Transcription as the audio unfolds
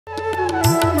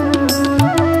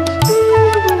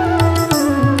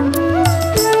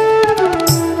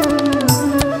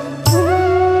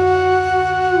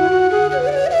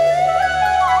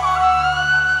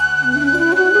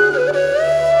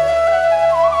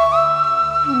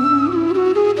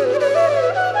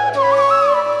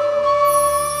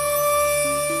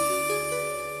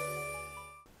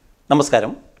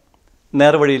നമസ്കാരം.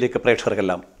 നേർവഴിയിലേക്ക്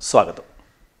പ്രേക്ഷകർക്കെല്ലാം സ്വാഗതം.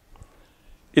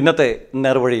 ഇന്നത്തെ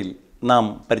നേർവഴിയിൽ നാം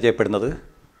പരിചയപ്പെടുന്നത്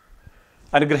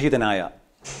അനുഗ്രഹീതനായ,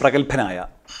 പ്രഗത്ഭനായ,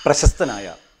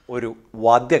 പ്രശസ്തനായ ഒരു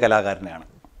വാദ്യകലാകാരനെയാണ്.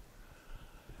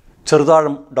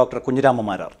 ചെറുതാഴം ഡോക്ടർ കുഞ്ഞിരാമ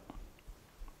മാരാർ.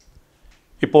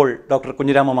 ഇപ്പോൾ ഡോക്ടർ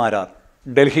കുഞ്ഞിരാമ മാരാർ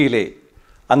ഡൽഹിയിലെ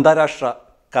അന്താരാഷ്ട്ര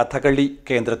കഥകളി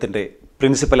കേന്ദ്രത്തിൻ്റെ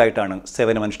പ്രിൻസിപ്പലായിട്ടാണ്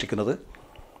സേവനമനുഷ്ഠിക്കുന്നത്.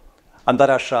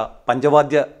 അന്താരാഷ്ട്ര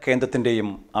പഞ്ചവാദ്യ കേന്ദ്രത്തിൻ്റെയും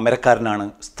അമരക്കാരനാണ്,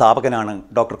 സ്ഥാപകനാണ്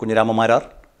ഡോക്ടർ കുഞ്ഞിരാമ മാരാർ.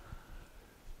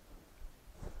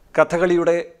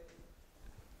 കഥകളിയുടെ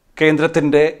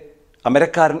കേന്ദ്രത്തിൻ്റെ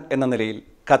അമരക്കാരൻ എന്ന നിലയിൽ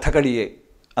കഥകളിയെ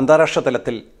അന്താരാഷ്ട്ര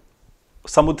തലത്തിൽ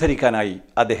സമുദ്ധരിക്കാനായി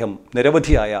അദ്ദേഹം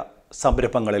നിരവധിയായ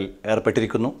സംരംഭങ്ങളിൽ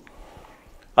ഏർപ്പെട്ടിരിക്കുന്നു.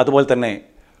 അതുപോലെ തന്നെ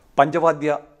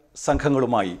പഞ്ചവാദ്യ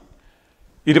സംഘങ്ങളുമായി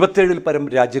 27-ൽ പരം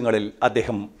രാജ്യങ്ങളിൽ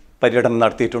അദ്ദേഹം പര്യടനം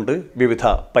നടത്തിയിട്ടുണ്ട്. വിവിധ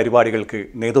പരിപാടികൾക്ക്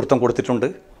നേതൃത്വം കൊടുത്തിട്ടുണ്ട്.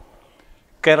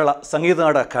 കേരള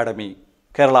സംഗീതനാട അക്കാദമി,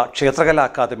 കേരള ക്ഷേത്രകലാ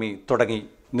അക്കാദമി തുടങ്ങി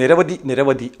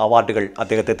നിരവധി അവാർഡുകൾ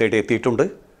അദ്ദേഹത്തെ തേടിയെത്തിയിട്ടുണ്ട്.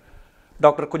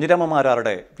 ഡോക്ടർ കുഞ്ഞിരാമ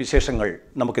മാരാറുടെ വിശേഷങ്ങൾ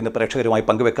നമുക്കിന്ന് പ്രേക്ഷകരുമായി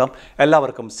പങ്കുവെക്കാം.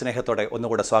 എല്ലാവർക്കും സ്നേഹത്തോടെ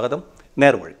ഒന്നുകൂടെ സ്വാഗതം.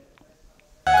 നേർവഴി.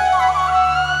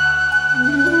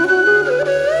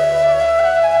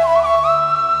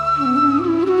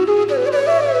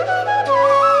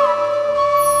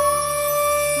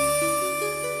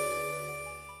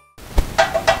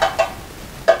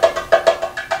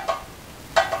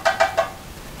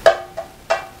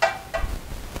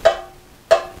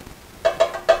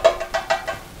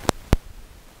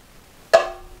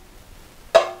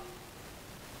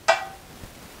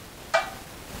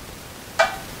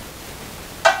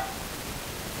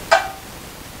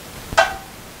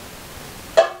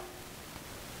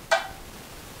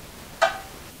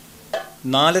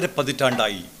 നാലര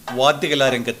പതിറ്റാണ്ടായി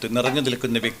വാദ്യകലാരംഗത്ത് നിറഞ്ഞു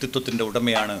നിൽക്കുന്ന വ്യക്തിത്വത്തിൻ്റെ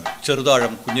ഉടമയാണ്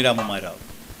ചെറുതാഴം കുഞ്ഞിരാമ മാരാർ.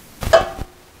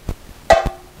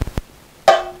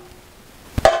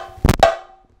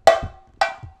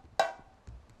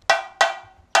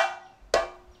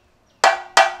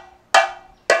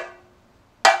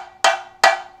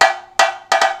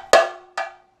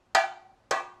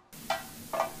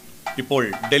 ഇപ്പോൾ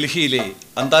ഡൽഹിയിലെ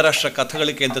അന്താരാഷ്ട്ര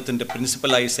കഥകളി കേന്ദ്രത്തിൻ്റെ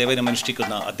പ്രിൻസിപ്പലായി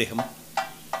സേവനമനുഷ്ഠിക്കുന്ന അദ്ദേഹം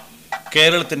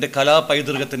കേരളത്തിൻ്റെ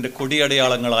കലാപൈതൃകത്തിൻ്റെ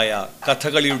കൊടിയടയാളങ്ങളായ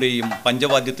കഥകളിയുടെയും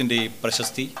പഞ്ചവാദ്യത്തിൻ്റെയും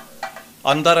പ്രശസ്തി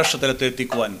അന്താരാഷ്ട്ര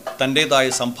തലത്തിലെത്തിക്കുവാൻ തൻ്റേതായ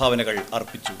സംഭാവനകൾ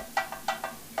അർപ്പിച്ചു.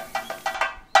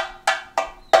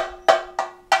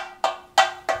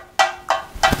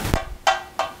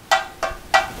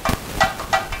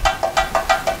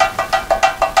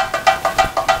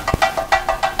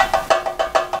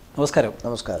 നമസ്കാരം.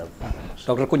 നമസ്കാരം.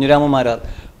 ഡോക്ടർ കുഞ്ഞിരാമ മാരാർ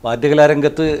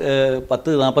വാദ്യകലാരംഗത്ത്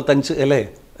 10-45 അല്ലേ,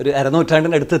 ഒരു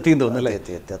അരനൂറ്റാണ്ടിന് അടുത്തെത്തിയെന്ന് തോന്നുന്നല്ലേ.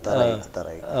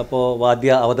 അപ്പോൾ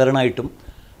വാദ്യ അവതരണമായിട്ടും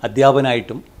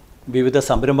അധ്യാപനായിട്ടും വിവിധ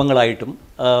സംരംഭങ്ങളായിട്ടും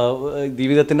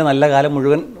ജീവിതത്തിൻ്റെ നല്ല കാലം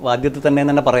മുഴുവൻ വാദ്യത്തിൽ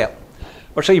തന്നെ പറയാം.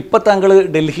 പക്ഷേ ഇപ്പോൾ താങ്കൾ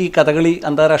ഡൽഹി കഥകളി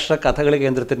അന്താരാഷ്ട്ര കഥകളി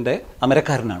കേന്ദ്രത്തിൻ്റെ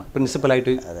അമരക്കാരനാണ്,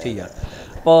 പ്രിൻസിപ്പലായിട്ട് ചെയ്യുകയാണ്.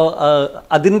 അപ്പോൾ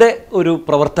അതിൻ്റെ ഒരു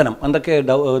പ്രവർത്തനം, എന്തൊക്കെ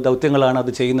ദൗത്യങ്ങളാണ്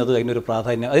അത് ചെയ്യുന്നത്, അതിനൊരു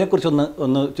പ്രാധാന്യം, അതിനെക്കുറിച്ചൊന്ന്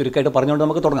ചുരുക്കമായിട്ട് പറഞ്ഞുകൊണ്ട്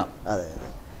നമുക്ക് തുടങ്ങാം. അതെ,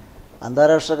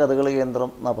 അന്താരാഷ്ട്ര കഥകളി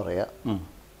കേന്ദ്രം എന്നാ പറയുക.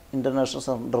 International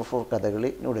centre for Kathakali,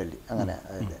 New Delhi. അങ്ങനെ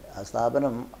ആ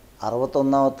സ്ഥാപനം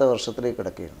 61ാമത്തെ വർഷത്തിലേക്ക്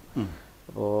കിടക്കുകയാണ്.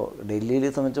 അപ്പോൾ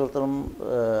ഡൽഹിയെ സംബന്ധിച്ചിടത്തോളം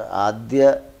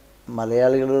ആദ്യ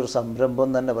മലയാളികളുടെ ഒരു സംരംഭം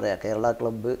തന്നെ പറയാം. കേരള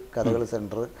ക്ലബ്ബ്, കഥകളി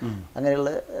സെൻറ്റർ, അങ്ങനെയുള്ള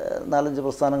 4-5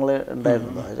 പ്രസ്ഥാനങ്ങൾ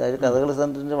ഉണ്ടായിരുന്നു. അതായത് കഥകളി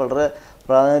സെൻറ്ററിന് വളരെ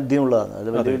പ്രാതിനിധ്യമുള്ളതാണ്.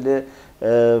 അതിൽ വലിയ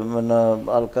പിന്നെ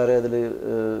ആൾക്കാർ അതിൽ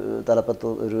തലപ്പത്ത്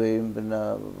വരുകയും പിന്നെ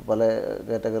പല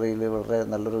കാറ്റഗറിയിൽ വളരെ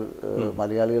നല്ലൊരു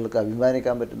മലയാളികൾക്ക്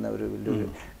അഭിമാനിക്കാൻ പറ്റുന്ന ഒരു വലിയൊരു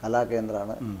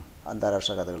കലാകേന്ദ്രമാണ്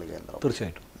അന്താരാഷ്ട്ര കഥകളി കേന്ദ്രം.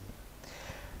 തീർച്ചയായിട്ടും.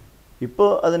 ഇപ്പോൾ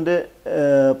അതിൻ്റെ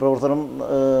പ്രവർത്തനം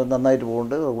നന്നായിട്ട്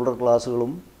പോകുന്നുണ്ട്. റെഗുലർ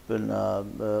ക്ലാസ്സുകളും പിന്നെ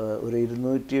ഒരു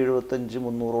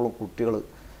 275-300ഓളം കുട്ടികൾ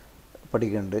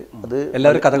പഠിക്കുന്നുണ്ട്. അത്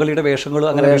എല്ലാവരും കഥകളിയുടെ വേഷങ്ങളും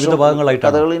അങ്ങനെ വിവിധ ഭാഗങ്ങളായിട്ട്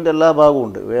കഥകളീൻ്റെ എല്ലാ ഭാഗവും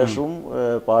ഉണ്ട്. വേഷവും,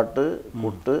 പാട്ട്,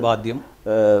 കൊട്ട്, വാദ്യം,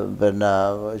 പിന്നെ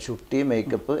ചുട്ടി,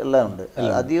 മേക്കപ്പ് എല്ലാം ഉണ്ട്.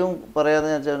 അധികം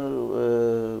പറയാന്ന് വെച്ചാൽ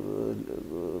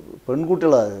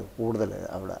പെൺകുട്ടികളാണ് കൂടുതൽ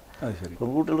അവിടെ.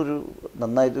 പെൺകുട്ടികളൊരു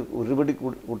നന്നായിട്ട് ഒരുപടി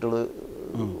കുട്ടികൾ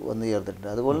വന്ന് ചേർത്തിട്ടുണ്ട്.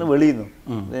 അതുപോലെ തന്നെ വെളിയിൽ നിന്നും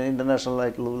ഇൻ്റർനാഷണൽ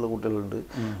ആയിട്ടുള്ള കുട്ടികളുണ്ട്.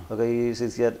 ഒക്കെ ഈ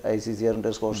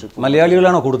ICCRൻ്റെ സ്കോളർഷിപ്പ്.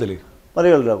 മലയാളികളാണോ കൂടുതൽ?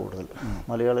 മലയാളികളാണ് കൂടുതൽ.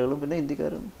 മലയാളികളും പിന്നെ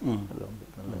ഹിന്ദിക്കാരും എല്ലാം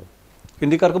ഉണ്ട്.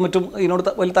 ഹിന്ദിക്കാർക്കും മറ്റും ഇതിനോട്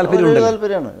വലിയ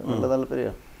താല്പര്യമാണ്. നല്ല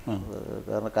താല്പര്യമാണ്.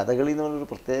 കാരണം കഥകളി എന്ന് പറഞ്ഞൊരു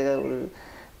പ്രത്യേക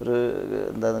ഒരു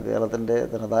എന്താണ് കേരളത്തിൻ്റെ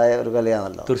തനതായ ഒരു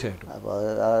കലയാണല്ലോ. തീർച്ചയായിട്ടും. അപ്പോൾ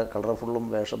അത് ആ കളർഫുള്ളും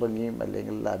വേഷഭംഗിയും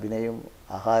അല്ലെങ്കിൽ അഭിനയവും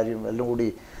ആഹാരവും എല്ലാം കൂടി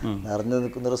നിറഞ്ഞു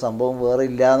നിൽക്കുന്നൊരു സംഭവം വേറെ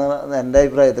ഇല്ല എന്നാണ് എൻ്റെ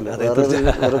അഭിപ്രായത്തിൽ. വേറെ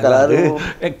ഒരു കലാരൂപം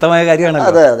വ്യക്തമായ കാര്യമാണ്.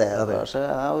 അതെ. പക്ഷേ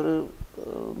ആ ഒരു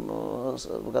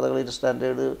കഥകളിയുടെ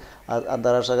സ്റ്റാൻഡേർഡ്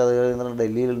അന്താരാഷ്ട്ര കഥകളി കേന്ദ്രം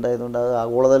ഡൽഹിയിൽ ഉണ്ടായതുകൊണ്ട് അത്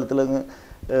ആഗോളതലത്തിലങ്ങ്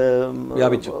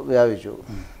വ്യാപിച്ചു.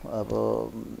 അപ്പോൾ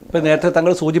ഇപ്പം നേരത്തെ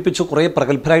താങ്കൾ സൂചിപ്പിച്ചു കുറേ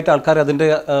പ്രഗത്ഭരായിട്ട് ആൾക്കാർ അതിൻ്റെ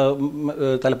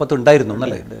തലപ്പത്ത് ഉണ്ടായിരുന്നു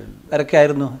എന്നല്ലേ? ആരൊക്കെ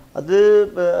ആയിരുന്നു അത്?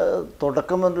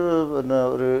 തുടക്കം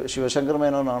ഒരു ശിവശങ്കർ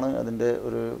മേനോനാണ് അതിൻ്റെ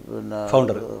ഒരു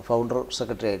ഫൗണ്ടർ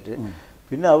സെക്രട്ടറി ആയിട്ട്.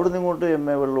 പിന്നെ അവിടുന്ന് ഇങ്ങോട്ട്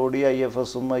MA വെള്ളോടി,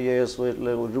 IFSഉം IASഉം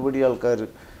ആയിട്ടുള്ള ഒരുപടി ആൾക്കാർ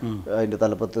അതിൻ്റെ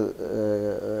തലപ്പത്ത്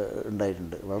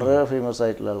ഉണ്ടായിട്ടുണ്ട്. വളരെ ഫേമസ്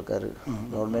ആയിട്ടുള്ള ആൾക്കാർ,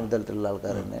 ഗവൺമെൻറ് തലത്തിലുള്ള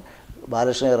ആൾക്കാർ തന്നെ.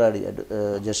 ബാലകൃഷ്ണ ഏറാടി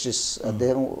ജസ്റ്റിസ്,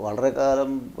 അദ്ദേഹം വളരെ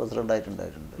കാലം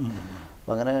പ്രസിഡൻ്റായിട്ടുണ്ടായിട്ടുണ്ട്.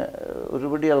 അപ്പം അങ്ങനെ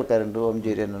ഒരുപടി ആൾക്കാരുണ്ട്.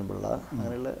 ഓംചേരി അന്നൻപിള്ള,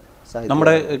 അങ്ങനെയുള്ള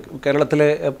നമ്മുടെ കേരളത്തിലെ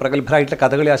പ്രഗത്ഭരായിട്ടുള്ള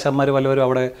കഥകളി ആശാന്മാർ വല്ലവരും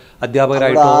അവിടെ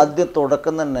അധ്യാപകരായിട്ട്. ആദ്യ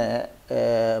തുടക്കം തന്നെ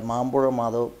മാമ്പുഴ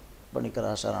മാധവ് പണിക്കർ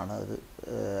ആശാനാണ് അത്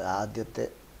ആദ്യത്തെ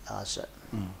ആശാൻ.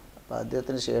 അപ്പം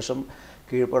അദ്ദേഹത്തിന് ശേഷം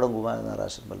കീഴ്പ്പടം കുമാരനാർ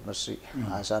ആശാൻ, പത്മശ്രീ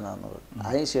ആശാനാണെന്ന് പറഞ്ഞു.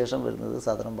 അതിന് ശേഷം വരുന്നത്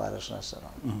സാധാരണ ബാലകൃഷ്ണ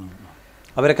ആശാനാണ്.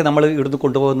 അവരൊക്കെ നമ്മൾ ഇവിടുന്ന്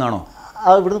കൊണ്ടുപോകുന്നതാണോ?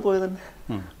 ഇവിടുന്ന്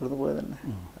പോയത് തന്നെ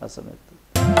ആ സമയത്ത്.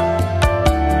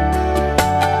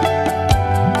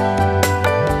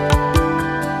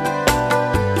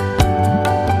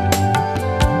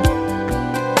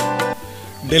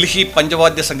 ഡൽഹി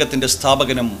പഞ്ചവാദ്യ സംഘത്തിൻ്റെ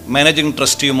സ്ഥാപകനും മാനേജിംഗ്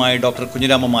ട്രസ്റ്റിയുമായ ഡോക്ടർ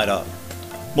കുഞ്ഞിരാമമാരാർ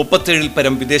 37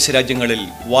 പരം വിദേശ രാജ്യങ്ങളിൽ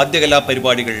വാദ്യകലാ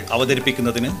പരിപാടികൾ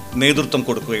അവതരിപ്പിക്കുന്നതിന് നേതൃത്വം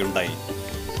കൊടുക്കുകയുണ്ടായി.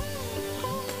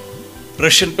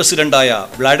 റഷ്യൻ പ്രസിഡന്റായ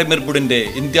വ്ളാഡിമിർ പുടിൻ്റെ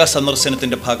ഇന്ത്യാ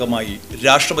സന്ദർശനത്തിന്റെ ഭാഗമായി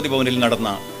രാഷ്ട്രപതി ഭവനിൽ നടന്ന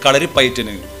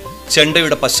കളരിപ്പയറ്റിന്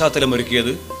ചെണ്ടയുടെ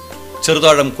പശ്ചാത്തലമൊരുക്കിയത്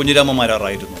ചെറുതാഴം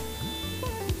കുഞ്ഞിരാമമാരാറായിരുന്നു.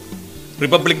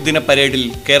 റിപ്പബ്ലിക് ദിന പരേഡിൽ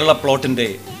കേരള പ്ലോട്ടിന്റെ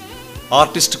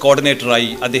ആർട്ടിസ്റ്റ് കോർഡിനേറ്ററായി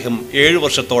അദ്ദേഹം 7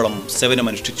 വർഷത്തോളം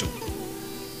സേവനമനുഷ്ഠിച്ചു.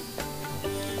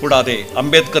 കൂടാതെ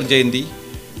അംബേദ്കർ ജയന്തി,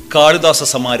 കാളിദാസ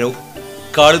സമാരോഹ്,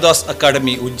 കാളിദാസ്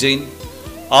അക്കാദമി ഉജ്ജയിൻ,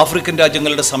 ആഫ്രിക്കൻ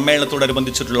രാജ്യങ്ങളുടെ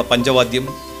സമ്മേളനത്തോടനുബന്ധിച്ചിട്ടുള്ള പഞ്ചവാദ്യം,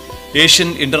 ഏഷ്യൻ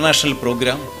ഇന്റർനാഷണൽ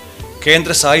പ്രോഗ്രാം,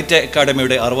 കേന്ദ്ര സാഹിത്യ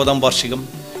അക്കാദമിയുടെ 60ാം വാർഷികം,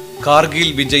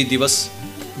 Kargil Vijay Divas,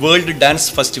 world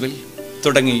dance festival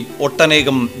തുടങ്ങി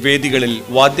ഒട്ടനേകം വേദികളിൽ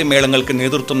വാദ്യമേളങ്ങൾക്ക്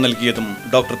നേതൃത്വം നൽകിയതും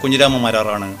ഡോക്ടർ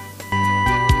കുഞ്ഞിരാമമാരാറാണ്.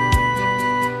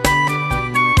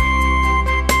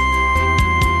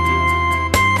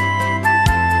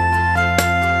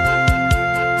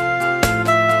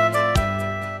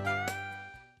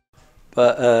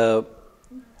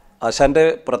 ആശാൻ്റെ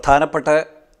പ്രധാനപ്പെട്ട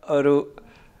ഒരു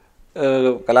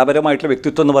കലാപരമായിട്ടുള്ള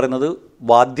വ്യക്തിത്വം എന്ന് പറയുന്നത്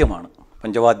വാദ്യമാണ്.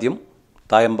 പഞ്ചവാദ്യം,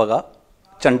 തായമ്പക,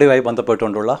 ചണ്ടയുമായി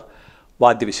ബന്ധപ്പെട്ടുകൊണ്ടുള്ള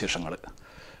വാദ്യവിശേഷങ്ങൾ.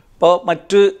 അപ്പോൾ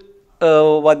മറ്റ്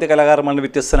വാദ്യകലാകാരന്മാരുടെ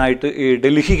വ്യത്യസ്തനായിട്ട് ഈ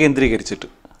ഡൽഹി കേന്ദ്രീകരിച്ചിട്ട്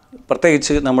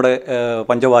പ്രത്യേകിച്ച് നമ്മുടെ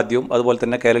പഞ്ചവാദ്യവും അതുപോലെ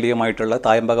തന്നെ കേരളീയമായിട്ടുള്ള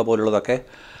തായമ്പക പോലുള്ളതൊക്കെ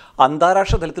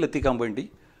അന്താരാഷ്ട്ര തലത്തിലെത്തിക്കാൻ വേണ്ടി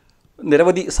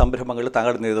നിരവധി സംരംഭങ്ങൾ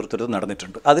താങ്കളുടെ നേതൃത്വത്തിൽ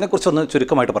നടന്നിട്ടുണ്ട്. അതിനെക്കുറിച്ചൊന്ന്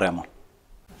ചുരുക്കമായിട്ട് പറയാമോ?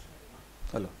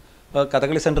 ഹലോ,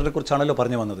 കഥകളി സെൻറ്ററിനെ കുറിച്ചാണല്ലോ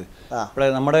പറഞ്ഞു വന്നത്. അപ്പോൾ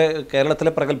നമ്മുടെ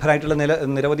കേരളത്തിലെ പ്രഗത്ഭരായിട്ടുള്ള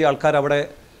നിരവധി ആൾക്കാർ അവിടെ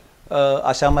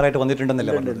ആശാന്മാരായിട്ട്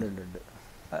വന്നിട്ടുണ്ടെന്നല്ലേ പറഞ്ഞിട്ടുണ്ട്.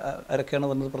 ആരൊക്കെയാണ്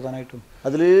വന്നത് പ്രധാനമായിട്ടും?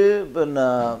 അതിൽ പിന്നെ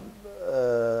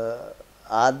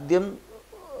ആദ്യം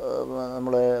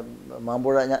നമ്മളെ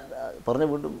മാമ്പുഴ ഞാൻ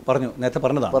നേരത്തെ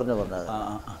പറഞ്ഞതാണ്.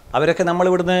 അവരൊക്കെ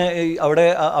നമ്മളിവിടുന്ന് അവിടെ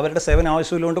അവരുടെ സേവനം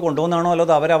ആവശ്യമില്ലോണ്ട് കൊണ്ടുപോകുന്നതാണോ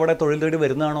അതോ അവരവിടെ തൊഴിൽ തേടി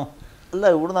വരുന്നതാണോ? അല്ല,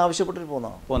 ഇവിടുന്ന് ആവശ്യപ്പെട്ടിട്ട്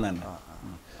പോകുന്നതാണ്.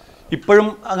 ഇപ്പോഴും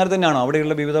അങ്ങനെ തന്നെയാണോ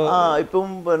അവിടെയുള്ള വിവിധ? ഇപ്പം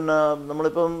പിന്നെ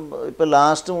നമ്മളിപ്പം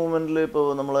ലാസ്റ്റ് മൂമെൻറ്റിൽ ഇപ്പോൾ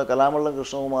നമ്മൾ കലാമണ്ഡലം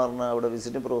കൃഷ്ണകുമാറിന് അവിടെ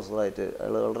വിസിറ്റിംഗ് പ്രൊഫസറായിട്ട്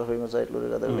അയാൾ വളരെ ഫേമസ് ആയിട്ടുള്ളൊരു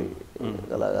കഥകളി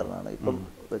കലാകാരനാണ് ഇപ്പം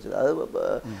വെച്ചത്. അത്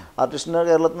ആർട്ടിസ്റ്റിന്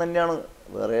കേരളത്തിൽ തന്നെയാണ്,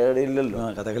 വേറെ എവിടെയില്ലല്ലോ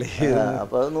കഥകളി.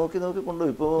 അപ്പോൾ അത് നോക്കി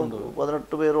കൊണ്ടുപോയി. ഇപ്പോൾ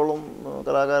 18 പേരോളം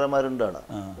കലാകാരന്മാരുണ്ട് അവിടെ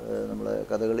നമ്മളെ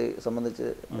കഥകളി സംബന്ധിച്ച്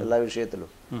എല്ലാ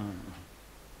വിഷയത്തിലും.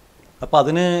 അപ്പോൾ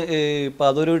അതിന് ഇപ്പം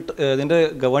അതൊരു ഇതിൻ്റെ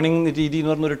ഗവേണിംഗ് രീതി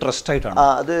എന്ന് പറഞ്ഞൊരു ട്രസ്റ്റായിട്ടാണ്.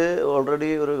 അത് ഓൾറെഡി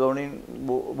ഒരു ഗവേണിംഗ്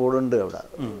ബോർഡുണ്ട് അവിടെ,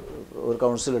 ഒരു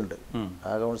കൗൺസിലുണ്ട്.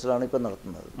 ആ കൗൺസിലാണ് ഇപ്പം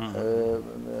നടത്തുന്നത്.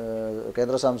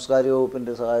 കേന്ദ്ര സാംസ്കാരിക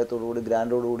വകുപ്പിൻ്റെ സഹായത്തോടുകൂടി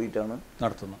ഗ്രാൻഡോട് കൂടിയിട്ടാണ്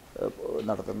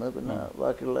നടത്തുന്നത്. പിന്നെ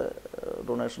ബാക്കിയുള്ള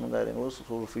ഡൊണേഷനും കാര്യങ്ങളും,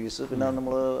 സ്കൂൾ ഫീസ്, പിന്നെ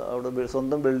നമ്മൾ അവിടെ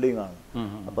സ്വന്തം ബിൽഡിംഗ് ആണ്.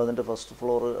 അപ്പോൾ അതിൻ്റെ ഫസ്റ്റ്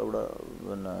ഫ്ലോർ അവിടെ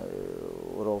പിന്നെ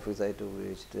ഒരു ഓഫീസായിട്ട്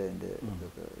ഉപയോഗിച്ചിട്ട് അതിൻ്റെ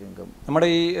ഇൻകം. നമ്മുടെ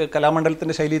ഈ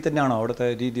കലാമണ്ഡലത്തിൻ്റെ ശൈലിയിൽ തന്നെയാണോ അവിടുത്തെ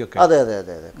രീതിയൊക്കെ? അതെ.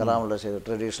 കലാമണ്ഡല ശൈലി,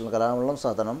 ട്രഡീഷണൽ കലാമണ്ഡലം,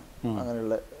 സാധനം,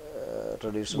 അങ്ങനെയുള്ള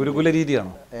ട്രഡീഷണൽ ഗുരുകുല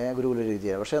രീതിയാണ്. ഗുരുകുല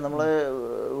രീതിയാണ്. പക്ഷേ നമ്മളെ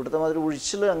ഇവിടുത്തെ മാതിരി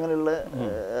ഒഴിച്ചിൽ അങ്ങനെയുള്ള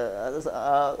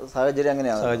സാഹചര്യം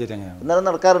അങ്ങനെയാണ്. എന്നാലും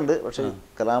നടക്കാറുണ്ട്. പക്ഷേ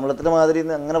കലാമണ്ഡലത്തിൻ്റെ മാതിരി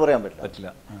അങ്ങനെ പറയാൻ പറ്റില്ല.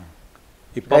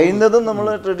 കഴിയുന്നതും നമ്മൾ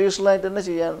ട്രഡീഷണൽ ആയിട്ട് തന്നെ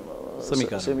ചെയ്യാൻ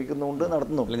ശ്രമിക്കുന്നുണ്ട്,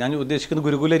 നടത്തുന്നുണ്ട്. ഞാൻ ഉദ്ദേശിക്കുന്നത്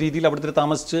ഗുരുകുല രീതിയിൽ അവിടുത്തെ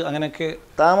താമസിച്ച് അങ്ങനെയൊക്കെ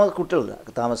കുട്ടികളില്ല,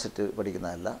 താമസിച്ചിട്ട്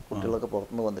പഠിക്കുന്നതല്ല, കുട്ടികളൊക്കെ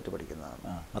പുറത്തുനിന്ന് വന്നിട്ട്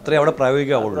പഠിക്കുന്നതാണ്. അത്രേ അവിടെ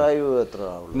പ്രായോഗികമാവുള്ളൂ. എത്ര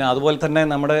ആവുള്ളൂ. പിന്നെ അതുപോലെ തന്നെ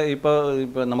നമ്മുടെ ഇപ്പോൾ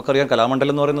നമുക്കറിയാം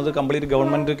കലാമണ്ഡലം എന്ന് പറയുന്നത് കംപ്ലീറ്റ്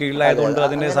ഗവൺമെന്റ് കീഴിലായതുകൊണ്ട്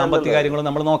അതിന്റെ സാമ്പത്തിക കാര്യങ്ങൾ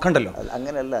നമ്മൾ നോക്കണ്ടല്ലോ.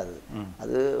 അങ്ങനെയല്ല,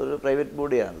 അത് ഒരു പ്രൈവറ്റ്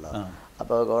ബോഡിയാണല്ലോ.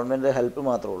 അപ്പോൾ ഗവൺമെൻറ് ഹെൽപ്പ്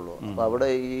മാത്രമേ ഉള്ളൂ. അപ്പോൾ അവിടെ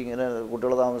ഈ ഇങ്ങനെ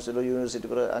കുട്ടികളെ താമസിച്ചല്ലോ യൂണിവേഴ്സിറ്റി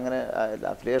അങ്ങനെ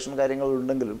അഫിലിയേഷൻ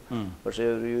കാര്യങ്ങളുണ്ടെങ്കിലും പക്ഷേ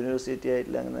ഒരു യൂണിവേഴ്സിറ്റി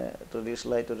ആയിട്ടില്ല, അങ്ങനെ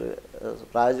ട്രഡീഷണൽ ആയിട്ടൊരു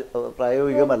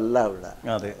പ്രായോഗികമല്ല അവിടെ.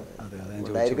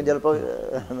 ആയിരിക്കും ചിലപ്പോൾ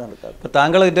നടക്കാം.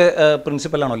 താങ്കൾ അതിൻ്റെ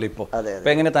പ്രിൻസിപ്പലാണല്ലോ ഇപ്പോൾ.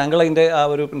 അപ്പോൾ എങ്ങനെ താങ്കൾ അതിൻ്റെ ആ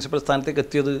ഒരു പ്രിൻസിപ്പൽ സ്ഥാനത്തേക്ക്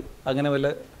എത്തിയത്? അങ്ങനെ വല്ല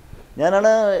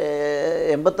ഞാനാണ്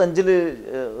 85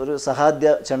 ഒരു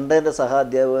ചെണ്ടേൻ്റെ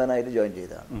സഹാധ്യാപകനായിട്ട് ജോയിൻ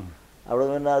ചെയ്തതാണ്. അവിടെ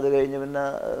പിന്നെ അത് കഴിഞ്ഞ് പിന്നെ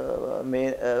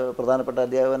പ്രധാനപ്പെട്ട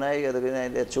അധ്യാപകനായി, അത് കഴിഞ്ഞ്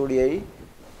അതിൻ്റെ HOD ആയി.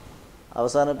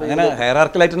 അവസാനം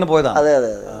പോയതാണ്. അതെ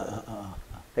അതെ അതെ,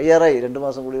 കഴിയാറായി. 2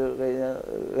 മാസം കൂടി കഴിഞ്ഞാൽ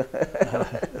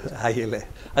ആയില്ലേ.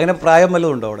 അങ്ങനെ പ്രായം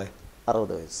വല്ലതും ഉണ്ടോ അവിടെ?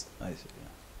 60 വയസ്സ്.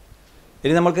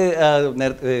 ഇനി നമുക്ക്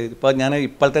ഇപ്പോൾ ഞാൻ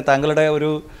ഇപ്പോഴത്തെ താങ്കളുടെ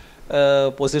ഒരു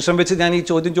പൊസിഷൻ വെച്ച് ഞാൻ ഈ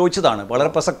ചോദ്യം ചോദിച്ചതാണ്. വളരെ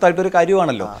പ്രസക്തമായിട്ടൊരു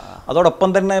കാര്യമാണല്ലോ. അതോടൊപ്പം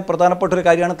തന്നെ പ്രധാനപ്പെട്ട ഒരു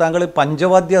കാര്യമാണ് താങ്കൾ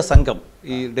പഞ്ചവാദ്യ സംഘം,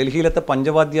 ഈ ഡൽഹിയിലത്തെ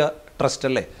പഞ്ചവാദ്യ ട്രസ്റ്റ്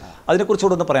അല്ലേ,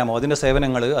 അതിനെക്കുറിച്ചുകൂടെ ഒന്ന് പറയാമോ? അതിൻ്റെ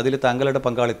സേവനങ്ങൾ, അതിൽ താങ്കളുടെ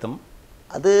പങ്കാളിത്തം.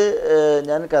 അത്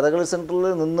ഞാൻ കഥകളി സെൻറ്ററിൽ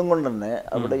നിന്നും കൊണ്ട് തന്നെ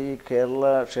അവിടെ ഈ കേരള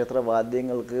ക്ഷേത്ര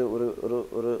വാദ്യങ്ങൾക്ക്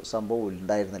ഒരു സംഭവം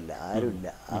ഉണ്ടായിരുന്നില്ല, ആരുമില്ല.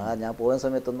 ഞാൻ പോയ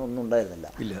സമയത്തൊന്നും ഒന്നും ഉണ്ടായിരുന്നില്ല.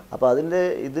 അപ്പോൾ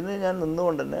ഇതിന് ഞാൻ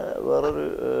നിന്നുകൊണ്ട് തന്നെ വേറൊരു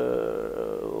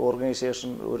ഓർഗനൈസേഷൻ,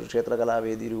 ഒരു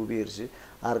ക്ഷേത്രകലാവേദി രൂപീകരിച്ച്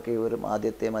ആർക്കൈവരും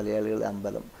ആദ്യത്തെ മലയാളികളുടെ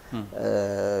അമ്പലം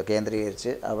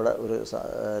കേന്ദ്രീകരിച്ച് അവിടെ ഒരു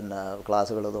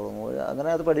ക്ലാസ്സുകൾ തുടങ്ങുക. അങ്ങനെ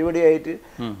അത് പടിപടിയായിട്ട്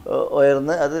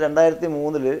ഉയർന്ന് അത്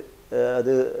 2003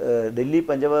 അത് ഡൽഹി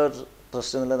പഞ്ചവാദ്യ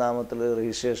ട്രസ്റ്റ് എന്നുള്ള നാമത്തിൽ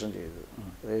രജിസ്റ്റർ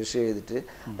ചെയ്തിട്ട്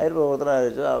അതിൽ പ്രവർത്തനം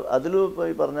ആരംഭിച്ചു. അതിലും ഇപ്പോൾ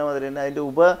ഈ പറഞ്ഞ മാതിരി തന്നെ അതിൻ്റെ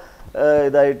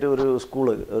ഇതായിട്ട് ഒരു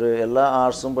സ്കൂള്, ഒരു എല്ലാ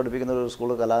ആർട്സും പഠിപ്പിക്കുന്ന ഒരു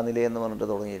സ്കൂള് കലാനിലയം എന്ന് പറഞ്ഞിട്ട്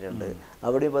തുടങ്ങിയിട്ടുണ്ട്.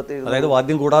 അവിടെയും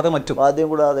വാദ്യം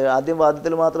കൂടാതെ ആദ്യം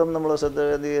വാദ്യത്തിൽ മാത്രം നമ്മൾ ശ്രദ്ധ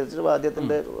കേന്ദ്രീകരിച്ചിട്ട്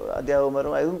വാദ്യത്തിൻ്റെ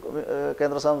അധ്യാപകന്മാരും, അതും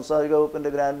കേന്ദ്ര സാംസ്കാരിക വകുപ്പിൻ്റെ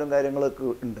ഗ്രാൻറ്റും കാര്യങ്ങളൊക്കെ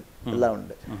ഉണ്ട്, എല്ലാം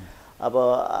ഉണ്ട്. അപ്പോൾ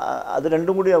അത്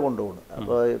രണ്ടും കൂടിയാണ് കൊണ്ടുപോകുന്നത്.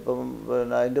 അപ്പോൾ ഇപ്പം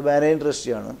പിന്നെ അതിൻ്റെ മാനേജിങ്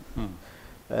ട്രസ്റ്റിയാണ്,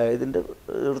 ഇതിൻ്റെ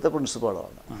ഇവിടുത്തെ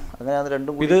പ്രിൻസിപ്പാളാണ്. അങ്ങനെ അത്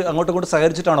രണ്ടും ഇത് അങ്ങോട്ടും ഇങ്ങോട്ടും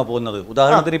സഹകരിച്ചിട്ടാണോ പോകുന്നത്?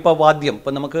 ഉദാഹരണത്തിന് ഇപ്പോൾ വാദ്യം,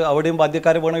 ഇപ്പം നമുക്ക് അവിടെയും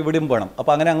വാദ്യക്കാർ വേണം, ഇവിടെയും വേണം.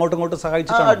 അപ്പോൾ അങ്ങനെ അങ്ങോട്ടും ഇങ്ങോട്ടും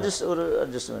സഹായിച്ചിട്ടാണ് ഒരു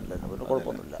അഡ്ജസ്റ്റ്മെൻറ്റ്, പിന്നെ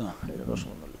കുഴപ്പമൊന്നുമില്ല,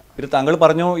 പ്രശ്നമൊന്നുമില്ല. ഇത് താങ്കൾ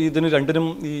പറഞ്ഞു ഇതിന് രണ്ടിനും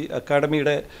ഈ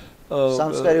അക്കാഡമിയുടെ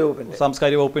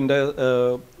സാംസ്കാരിക വകുപ്പിൻ്റെ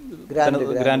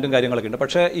ഗ്രാൻറ്റും കാര്യങ്ങളൊക്കെ ഉണ്ട്.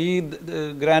 പക്ഷേ ഈ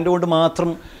ഗ്രാൻറ്റ് കൊണ്ട് മാത്രം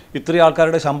ഇത്രയും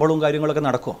ആൾക്കാരുടെ ശമ്പളവും കാര്യങ്ങളൊക്കെ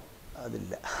നടക്കുമോ?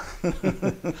 അതില്ല,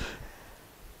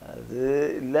 അത്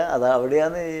ഇല്ല. അത്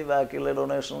അവിടെയാണ് ഈ ബാക്കിയുള്ള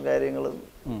ഡൊണേഷനും കാര്യങ്ങളും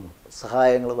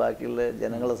സഹായങ്ങൾ, ബാക്കിയുള്ള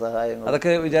ജനങ്ങളുടെ സഹായങ്ങൾ,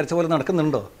 അതൊക്കെ വിചാരിച്ച പോലെ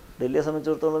നടക്കുന്നുണ്ടോ? ഡൽഹിയെ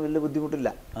സംബന്ധിച്ചിടത്തോളം വലിയ ബുദ്ധിമുട്ടില്ല.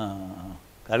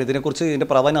 കാരണം ഇതിനെക്കുറിച്ച് ഇതിൻ്റെ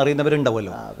പ്രാധാന്യം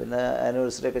അറിയുന്നവരുണ്ടാവുമല്ലോ. പിന്നെ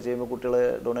ആനിവേഴ്സറി ഒക്കെ ചെയ്യുമ്പോൾ കുട്ടികളെ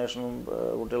ഡൊണേഷനും,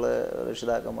 കുട്ടികളെ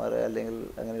രക്ഷിതാക്കന്മാരെ അല്ലെങ്കിൽ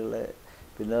അങ്ങനെയുള്ള,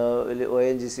 പിന്നെ വലിയ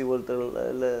ONGC പോലത്തെ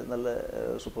നല്ല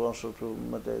സൂപ്പർമാർഷറ്റും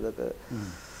മറ്റേ ഇതൊക്കെ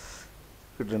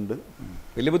കിട്ടുന്നുണ്ട്.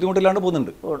 വലിയ ബുദ്ധിമുട്ടില്ലാണ്ട്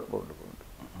പോകുന്നുണ്ട്.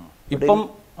 ഇപ്പം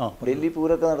ഡൽഹി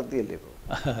പൂരൊക്കെ നടത്തിയല്ലേ ഇപ്പോൾ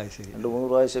 2-3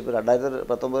 പ്രാവശ്യം. ഇപ്പോൾ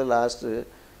 2019 ലാസ്റ്റ്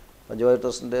പഞ്ചവാദ്യ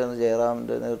ട്രസ്റ്റിൻ്റെ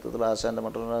ജയറാമിൻ്റെ നേതൃത്വത്തിൽ ആശാൻ്റെ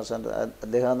മട്ടന്നൂർ ആശാൻ്റെ,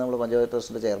 അദ്ദേഹമാണ് നമ്മൾ പഞ്ചവാദ്യ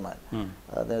ട്രസ്റ്റിൻ്റെ ചെയർമാൻ.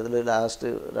 അദ്ദേഹത്തിൽ ലാസ്റ്റ്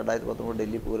 2019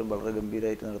 ഡൽഹി പൂരം വളരെ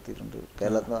ഗംഭീരമായിട്ട് നടത്തിയിട്ടുണ്ട്.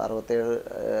 കേരളത്തിൽ നിന്ന് 67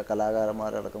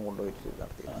 കലാകാരന്മാരടക്കം കൊണ്ടുപോയിട്ട്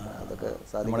നടത്തിയിട്ടുണ്ട്. അതൊക്കെ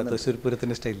സാധിക്കും. തൃശ്ശൂർ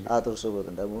പൂരത്തിൻ്റെ സ്റ്റൈലിൽ. തൃശ്ശൂർ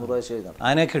പൂരത്തിൻ്റെ 3 പ്രാവശ്യം നടത്തി.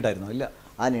 ആനയൊക്കെ ഉണ്ടായിരുന്നു? ഇല്ല,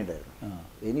 ആനയുണ്ടായിരുന്നു.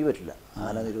 ഇനി പറ്റില്ല,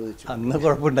 ആന നിരോധിച്ചു. അന്ന്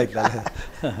കുഴപ്പമുണ്ടായില്ല.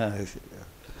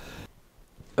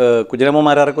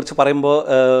 കുഞ്ഞിരാമമാരാറെ കുറിച്ച് പറയുമ്പോൾ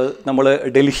നമ്മൾ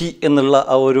ഡൽഹി എന്നുള്ള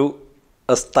ആ ഒരു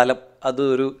സ്ഥലം അത്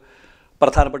ഒരു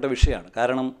പ്രധാനപ്പെട്ട വിഷയമാണ്.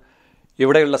 കാരണം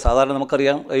ഇവിടെയുള്ള സാധാരണ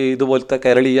നമുക്കറിയാം ഇതുപോലത്തെ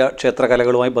കേരളീയ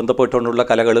ക്ഷേത്രകലകളുമായി ബന്ധപ്പെട്ടുകൊണ്ടുള്ള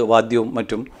കലകൾ, വാദ്യവും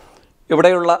മറ്റും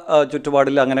ഇവിടെയുള്ള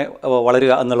ചുറ്റുപാടിൽ അങ്ങനെ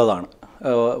വളരുക എന്നുള്ളതാണ്.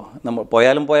 നമ്മൾ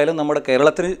പോയാലും നമ്മുടെ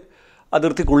കേരളത്തിന്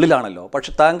അതിർത്തിക്കുള്ളിലാണല്ലോ.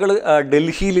 പക്ഷെ താങ്കൾ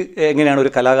ഡൽഹിയിൽ എങ്ങനെയാണ്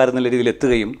ഒരു കലാകാരൻ എന്നുള്ള രീതിയിൽ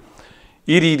എത്തുകയും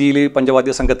ഈ രീതിയിൽ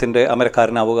പഞ്ചവാദ്യ സംഘത്തിൻ്റെ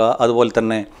അമരക്കാരനാവുക, അതുപോലെ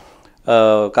തന്നെ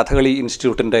കഥകളി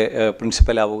ഇൻസ്റ്റിറ്റ്യൂട്ടിൻ്റെ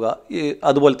പ്രിൻസിപ്പലാവുക,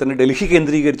 അതുപോലെ തന്നെ ഡൽഹി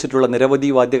കേന്ദ്രീകരിച്ചിട്ടുള്ള നിരവധി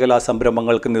വാദ്യകലാ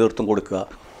സംരംഭങ്ങൾക്ക് നേതൃത്വം കൊടുക്കുക,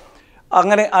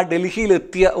 അങ്ങനെ ആ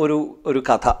ഡൽഹിയിലെത്തിയ ഒരു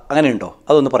കഥ അങ്ങനെയുണ്ടോ?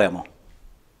 അതൊന്ന് പറയാമോ?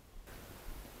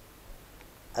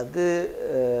 അത്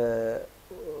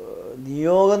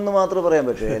നിയോഗം എന്ന് മാത്രമേ പറയാൻ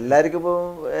പറ്റൂ. എല്ലാവർക്കും ഇപ്പം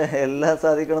എല്ലാം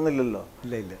സാധിക്കണമെന്നില്ലല്ലോ.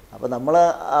 ഇല്ല. അപ്പം നമ്മൾ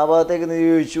ആ ഭാഗത്തേക്ക്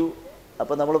നിയോഗിച്ചു.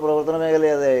 അപ്പം നമ്മൾ പ്രവർത്തന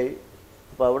മേഖല അതായി.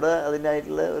 അപ്പോൾ അവിടെ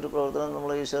അതിനായിട്ടുള്ള ഒരു പ്രവർത്തനം നമ്മൾ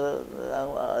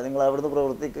നിങ്ങൾ അവിടുന്ന്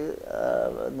പ്രവർത്തിക്ക്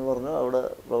എന്ന് പറഞ്ഞു. അവിടെ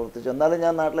പ്രവർത്തിച്ചു. എന്നാലും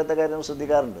ഞാൻ നാട്ടിലത്തെ കാര്യം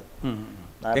ശ്രദ്ധിക്കാറുണ്ട്.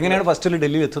 എങ്ങനെയാണ് ഫസ്റ്റിൽ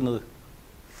ഡൽഹിയിൽ എത്തുന്നത്?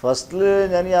 ഫസ്റ്റിൽ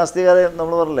ഞാൻ ഈ ആസ്തികാലയം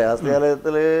നമ്മൾ പറഞ്ഞില്ലേ,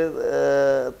 ആസ്തികാലയത്തിൽ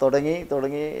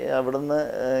തുടങ്ങി അവിടുന്ന്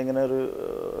ഇങ്ങനെ ഒരു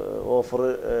ഓഫർ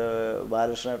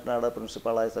ബാലകൃഷ്ണേട്ടനാടെ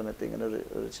പ്രിൻസിപ്പാളായ സമയത്ത് ഇങ്ങനെ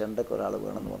ഒരു ചെണ്ടക്ക് ഒരാൾ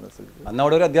വേണമെന്ന് പറഞ്ഞ സ്ഥിതിക്ക് അന്ന്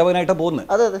അവിടെ ഒരു അധ്യാപകനായിട്ടാണ് പോകുന്നത്.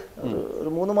 അതെ അതെ, ഒരു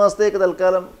 3 മാസത്തേക്ക്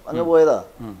തൽക്കാലം അങ്ങ് പോയതാ.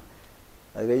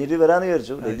 അത് കഴിഞ്ഞിട്ട് വരാമെന്ന്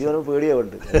വിചാരിച്ചു. ഡൽഹി വരെ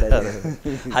പേടിയാവുണ്ട്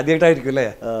ആദ്യമായിട്ടായിരിക്കും അല്ലേ?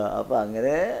 അപ്പം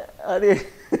അങ്ങനെ ആദ്യ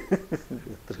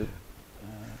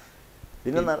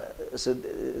പിന്നെ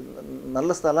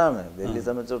നല്ല സ്ഥലമാണ് ഡൽഹി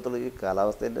സംബന്ധിച്ചിടത്തോളം. ഈ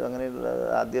കാലാവസ്ഥേൻ്റെ അങ്ങനെയുള്ള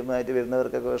ആദ്യമായിട്ട്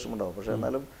വരുന്നവർക്കൊക്കെ വിഷമമുണ്ടാവും. പക്ഷേ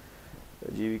എന്നാലും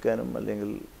ജീവിക്കാനും അല്ലെങ്കിൽ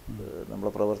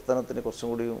നമ്മളെ പ്രവർത്തനത്തിന് കുറച്ചും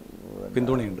കൂടി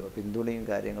പിന്തുണയും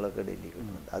കാര്യങ്ങളൊക്കെ ഡൽഹി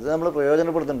കിട്ടുന്നുണ്ട്. അത് നമ്മൾ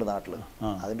പ്രയോജനപ്പെടുത്തുന്നുണ്ട് നാട്ടിൽ.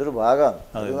 അതിൻ്റെ ഒരു ഭാഗമാണ്.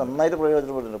 അത് നന്നായിട്ട്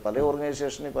പ്രയോജനപ്പെടുത്തുന്നുണ്ട്. പല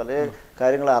ഓർഗനൈസേഷനിൽ പല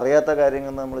കാര്യങ്ങൾ അറിയാത്ത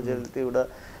കാര്യങ്ങൾ നമ്മൾ ചെലുത്തി ഇവിടെ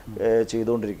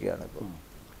ചെയ്തുകൊണ്ടിരിക്കുകയാണ് ഇപ്പോൾ.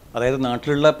 അതായത്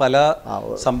നാട്ടിലുള്ള പല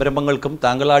സംരംഭങ്ങൾക്കും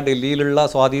താങ്കൾ ആ ഡൽഹിയിലുള്ള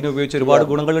സ്വാധീനം ഉപയോഗിച്ച് ഒരുപാട്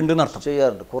ഗുണങ്ങളുണ്ട് എന്നർത്ഥം.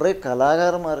 ചെയ്യാറുണ്ട്. കുറേ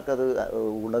കലാകാരന്മാർക്ക് അത്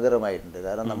ഗുണകരമായിട്ടുണ്ട്.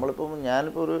 കാരണം നമ്മളിപ്പോൾ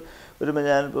ഞാനിപ്പോൾ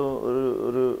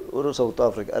ഒരു സൗത്ത്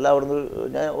ആഫ്രിക്ക അല്ല, അവിടുന്ന്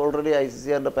ഞാൻ ഓൾറെഡി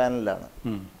ICCRൻ്റെ പാനലിലാണ്.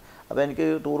 അപ്പോൾ എനിക്ക്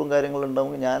ടൂറും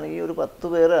കാര്യങ്ങളുണ്ടാവും. ഞാൻ ഈ ഒരു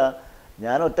 10 പേരാ,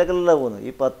 ഞാൻ ഒറ്റക്കല്ല പോകുന്നത്.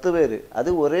 ഈ 10 പേര് അത്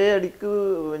ഒരേ അടിക്ക്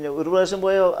ഒരു പ്രാവശ്യം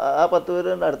പോയ ആ 10 പേര്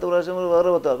അടുത്ത പ്രാവശ്യം വേറെ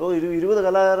 10. അപ്പോൾ 20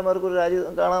 കലാകാരന്മാർക്ക് ഒരു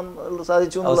രാജ്യം കാണാൻ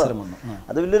സാധിച്ചു എന്നുള്ളത്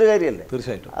അത് വലിയൊരു കാര്യമല്ലേ?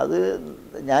 തീർച്ചയായിട്ടും. അത്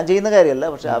ഞാൻ ചെയ്യുന്ന കാര്യമല്ല,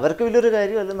 പക്ഷെ അവർക്ക് വലിയൊരു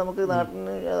കാര്യമല്ല. നമുക്ക്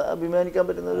നാട്ടിന് അഭിമാനിക്കാൻ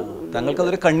പറ്റുന്ന ഒരു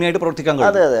താങ്കൾക്കതൊരു കണ്ണിയായിട്ട് പ്രവർത്തിക്കാൻ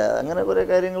കഴിയും. അതെ അതെ, അങ്ങനെ കുറേ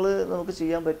കാര്യങ്ങൾ നമുക്ക്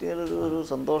ചെയ്യാൻ പറ്റിയ ഒരു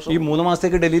സന്തോഷം. ഈ 3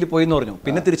 മാസത്തേക്ക് ഡൽഹിയിൽ പോയി എന്ന് പറഞ്ഞു,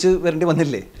 പിന്നെ തിരിച്ച് വരേണ്ടി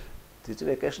വന്നില്ലേ? തിരിച്ച്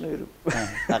വെക്കേഷന് വരും.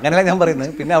 അങ്ങനെയല്ല ഞാൻ പറയുന്നത്.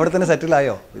 പിന്നെ അവിടെ തന്നെ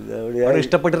സെറ്റിലായോ? അവിടെ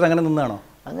ഇഷ്ടപ്പെട്ടിട്ട് അങ്ങനെ നിന്നാണോ?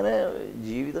 അങ്ങനെ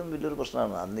ജീവിതം വലിയൊരു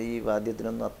പ്രശ്നമാണ്. അന്ന് ഈ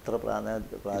വാദ്യത്തിനൊന്നും അത്ര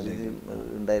പ്രാതിനിധ്യം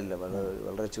ഉണ്ടായില്ല.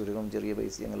 വളരെ ചുരുക്കം ചെറിയ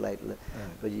പൈസങ്ങളിലായിട്ടുള്ള.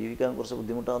 ഇപ്പോൾ ജീവിക്കാൻ കുറച്ച്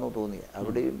ബുദ്ധിമുട്ടാണെന്ന് തോന്നി.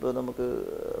 അവിടെ ഇപ്പോൾ നമുക്ക്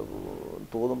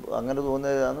അങ്ങനെ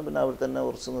തോന്നിയതാണ്. പിന്നെ അവിടെ തന്നെ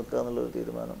ഉറച്ചു നിൽക്കുക എന്നുള്ളൊരു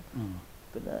തീരുമാനം.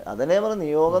 പിന്നെ അതന്നെ പറഞ്ഞ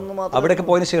നിയോഗം മാത്രം. അവിടെയൊക്കെ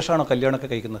പോയതിന് ശേഷമാണോ കല്യാണമൊക്കെ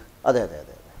കഴിക്കുന്നത്? അതെ അതെ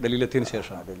അതെ, ഡൽഹിയിലെത്തിയതിന്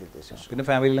ശേഷമാണ്. പിന്നെ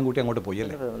ഫാമിലിയെല്ലാം കൂട്ടി അങ്ങോട്ട് പോയി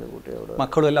അല്ലേ? ഫാമിലി കൂട്ടി അവിടെ.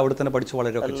 മക്കളും എല്ലാം അവിടെ തന്നെ പഠിച്ചു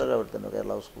വളരും? എല്ലാവരും അവിടെ തന്നെ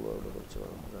കേരള സ്കൂൾ അവിടെ പഠിച്ചു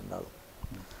വളർന്നു, രണ്ടാളും.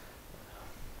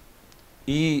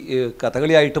 ഈ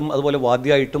കഥകളിയായിട്ടും അതുപോലെ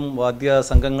വാദ്യമായിട്ടും വാദ്യ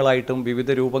സംഘങ്ങളായിട്ടും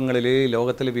വിവിധ രൂപങ്ങളിൽ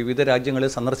ലോകത്തിലെ വിവിധ രാജ്യങ്ങൾ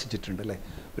സന്ദർശിച്ചിട്ടുണ്ട് അല്ലേ?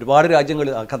 ഒരുപാട് രാജ്യങ്ങൾ.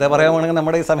 കഥ പറയാനാണെങ്കിൽ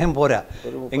നമ്മുടെ ഈ സമയം പോരാ.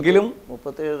 എങ്കിലും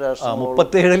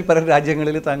 37 പല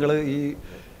രാജ്യങ്ങളിൽ താങ്കൾ ഈ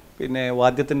പിന്നെ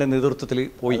വാദ്യത്തിൻ്റെ നേതൃത്വത്തിൽ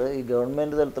പോയി. ഈ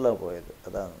ഗവൺമെൻറ് തലത്തിലാണ് പോയത്.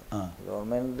 അതാണ്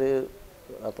ഗവൺമെൻറ്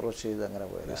അപ്രോച്ച് ചെയ്ത് അങ്ങനെ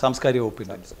പോയത്. സാംസ്കാരിക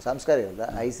വകുപ്പിൻ്റെ സാംസ്കാരികമല്ല,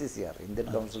 ICCR Indian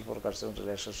council for cultural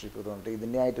relationship എന്ന് പറഞ്ഞിട്ട്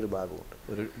ഇതിനായിട്ടൊരു ഭാഗമുണ്ട്,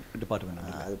 ഒരു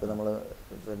ഡിപ്പാർട്ട്മെൻറ്റ്. അതിപ്പോൾ നമ്മൾ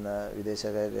പിന്നെ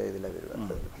വിദേശകാര്യ ഇതിലാണ്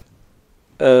വരുന്നത്.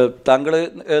 താങ്കൾ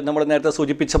നമ്മൾ നേരത്തെ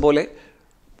സൂചിപ്പിച്ച പോലെ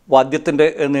വാദ്യത്തിൻ്റെ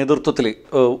നേതൃത്വത്തിൽ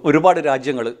ഒരുപാട്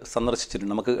രാജ്യങ്ങൾ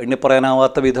സന്ദർശിച്ചിട്ടുണ്ട്. നമുക്ക്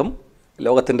എണ്ണിപ്പറയാനാവാത്ത വിധം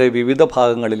ലോകത്തിൻ്റെ വിവിധ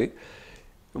ഭാഗങ്ങളിൽ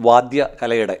വാദ്യ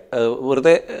കലയുടെ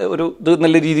വെറുതെ ഒരു ഇത്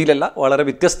നല്ല രീതിയിലല്ല, വളരെ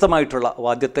വ്യത്യസ്തമായിട്ടുള്ള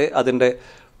വാദ്യത്തെ അതിൻ്റെ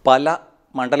പല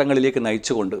മണ്ഡലങ്ങളിലേക്ക്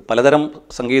നയിച്ചുകൊണ്ട് പലതരം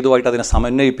സംഗീതവുമായിട്ട് അതിനെ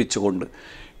സമന്വയിപ്പിച്ചുകൊണ്ട്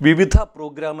വിവിധ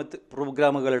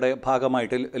പ്രോഗ്രാമുകളുടെ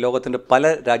ഭാഗമായിട്ട് ലോകത്തിൻ്റെ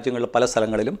പല രാജ്യങ്ങളിലും പല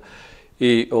സ്ഥലങ്ങളിലും ഈ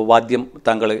വാദ്യം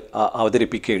താങ്കൾ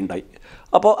അവതരിപ്പിക്കുകയുണ്ടായി.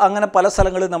 അപ്പോൾ അങ്ങനെ പല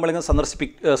സ്ഥലങ്ങളിൽ നമ്മളിങ്ങനെ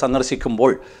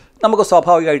സന്ദർശിക്കുമ്പോൾ നമുക്ക്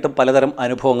സ്വാഭാവികമായിട്ടും പലതരം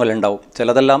അനുഭവങ്ങളുണ്ടാവും.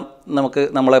 ചിലതെല്ലാം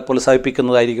നമ്മളെ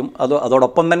പ്രോത്സാഹിപ്പിക്കുന്നതായിരിക്കും.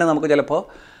 അതോടൊപ്പം തന്നെ നമുക്ക് ചിലപ്പോൾ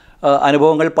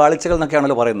അനുഭവങ്ങൾ പാളിച്ചകൾ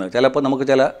എന്നൊക്കെയാണല്ലോ പറയുന്നത്. ചിലപ്പോൾ നമുക്ക്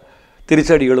ചില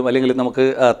തിരിച്ചടികളും അല്ലെങ്കിൽ നമുക്ക്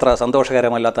അത്ര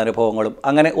സന്തോഷകരമല്ലാത്ത അനുഭവങ്ങളും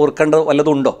അങ്ങനെ ഓർക്കേണ്ടത്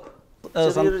വല്ലതുണ്ടോ?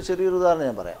 ചെറിയൊരു ഉദാഹരണം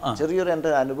ഞാൻ പറയാം. ചെറിയൊരു എൻ്റെ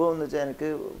അനുഭവം എന്ന് വെച്ചാൽ എനിക്ക്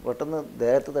പെട്ടെന്ന്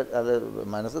ദേഹത്ത് അത്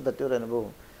മനസ്സ് തട്ടിയൊരു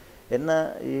അനുഭവം. എന്നെ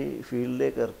ഈ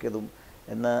ഫീൽഡിലേക്ക് ഇറക്കിയതും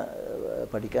എന്നെ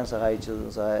പഠിക്കാൻ സഹായിച്ചതും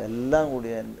എല്ലാം കൂടി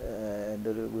എൻ്റെ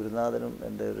ഒരു ഗുരുനാഥനും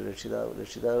എൻ്റെ ഒരു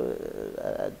രക്ഷിതാവ്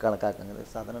കണക്കാക്കുന്നത്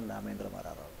സദനൻ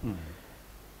രാമേന്ദ്രമാരാറാണ്,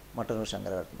 മട്ടന്നൂർ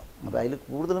ശങ്കരഘട്ടണം. അപ്പോൾ അതിൽ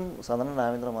കൂടുതലും സദനൻ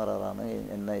രാമേന്ദ്രമാരാറാണ്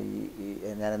എന്നെ ഈ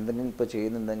ഞാൻ എന്തെങ്കിലും ഇപ്പോൾ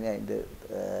ചെയ്യുന്നുണ്ടെങ്കിൽ അതിൻ്റെ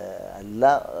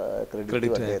എല്ലാ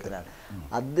ക്രെഡിറ്റും അദ്ദേഹത്തിനാണ്.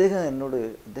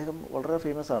 അദ്ദേഹം വളരെ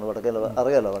ഫേമസ് ആണ്,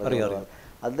 അറിയാലോ.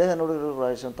 അദ്ദേഹം എന്നോട് ഒരു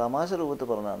പ്രാവശ്യം തമാശ രൂപത്തിൽ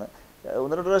പറഞ്ഞാണ്,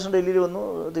 1-2 പ്രാവശ്യം ഡൽഹിയിൽ വന്നു,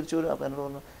 തിരിച്ചു വരും. അപ്പോൾ എന്നോട്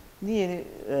പറഞ്ഞു, നീ ഇനി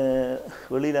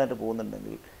വെളിയിലായിട്ട്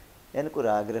പോകുന്നുണ്ടെങ്കിൽ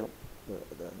എനിക്കൊരാഗ്രഹം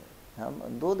ഇതാണ്. ഞാൻ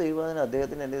എന്തോ ദൈവത്തിന്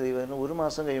അദ്ദേഹത്തിന് എൻ്റെ ദൈവത്തിന് 1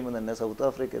 മാസം കഴിയുമ്പോൾ തന്നെ സൗത്ത്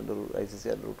ആഫ്രിക്കൻ്റെ ഒരു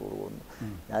ICCRൻ്റെ ഒരു ടൂർ വന്നു.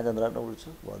 ഞാൻ ചന്ദ്രാട്ടനെ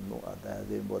വിളിച്ചു, വന്നു.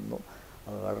 അദ്ദേഹം വന്നു.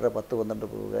 വളരെ 10-12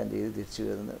 പ്രോഗ്രാം ചെയ്ത് തിരിച്ചു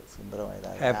വരുന്ന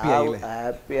സുന്ദരമായതാണ്.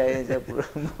 ഹാപ്പിയായി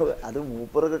അത്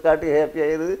മൂപ്പറൊക്കെ കാട്ടി ഹാപ്പി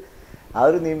ആയത് ആ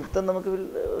ഒരു നിമിത്തം നമുക്ക്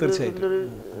വലിയൊരു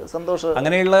സന്തോഷം.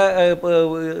 അങ്ങനെയുള്ള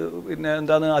പിന്നെ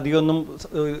എന്താണ് അധികമൊന്നും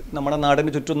നമ്മുടെ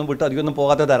നാടിന് ചുറ്റൊന്നും വിട്ട് അധികമൊന്നും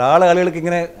പോകാത്ത ധാരാളം ആളുകൾക്ക്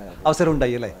ഇങ്ങനെ അവസരം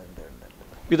ഉണ്ടായി അല്ലേ?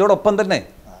 ഇതോടൊപ്പം തന്നെ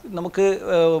നമുക്ക്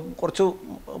കുറച്ച്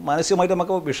മാനസികമായിട്ട്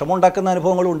നമുക്ക് വിഷമമുണ്ടാക്കുന്ന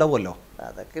അനുഭവങ്ങളും ഉണ്ടാവുമല്ലോ.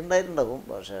 അതൊക്കെ ഉണ്ടായിട്ടുണ്ടാകും.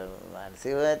 പക്ഷേ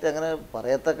മാനസികമായിട്ട് അങ്ങനെ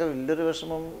പറയത്തക്ക വലിയൊരു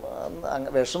വിഷമം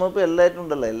ഇപ്പോൾ എല്ലായിട്ടും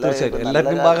ഉണ്ടല്ലോ,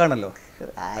 എല്ലാവർക്കും ഭാഗമാണല്ലോ,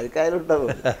 ആർക്കായാലും ഉണ്ടാവും.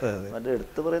 മറ്റേ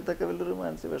എടുത്ത് പറയത്തക്ക വലിയൊരു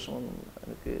മാനസിക വിഷമമൊന്നും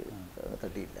എനിക്ക്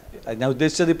തട്ടിയില്ല. ഞാൻ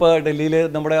ഉദ്ദേശിച്ചത് ഇപ്പോൾ ഡൽഹിയിൽ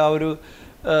നമ്മുടെ ആ ഒരു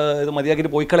ഇത്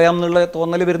മതിയാക്കിയിട്ട് പോയി കളയാം എന്നുള്ള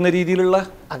തോന്നൽ വരുന്ന രീതിയിലുള്ള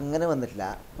അങ്ങനെ വന്നിട്ടില്ല.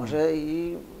 പക്ഷേ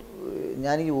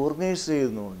ഞാൻ ഓർഗനൈസ്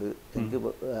ചെയ്യുന്നതുകൊണ്ട് എനിക്ക്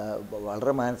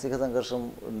വളരെ മാനസിക സംഘർഷം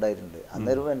ഉണ്ടായിട്ടുണ്ട്.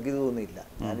 അന്നേരം എനിക്കിത് തോന്നിയില്ല.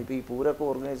 ഞാനിപ്പോൾ ഈ പൂരമൊക്കെ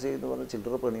ഓർഗനൈസ് ചെയ്യുന്ന പറഞ്ഞാൽ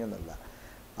ചില്ലറ പണിയൊന്നുമല്ല,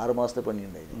 6 മാസത്തെ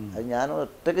പണിയുണ്ടായിരുന്നു. അത് ഞാൻ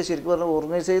ഒറ്റയ്ക്ക് ശരിക്കും പറഞ്ഞാൽ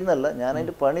ഓർഗനൈസ് ചെയ്യുന്നതല്ല, ഞാൻ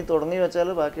അതിൻ്റെ പണി തുടങ്ങി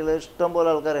വെച്ചാൽ ബാക്കിയുള്ള ഇഷ്ടം പോലെ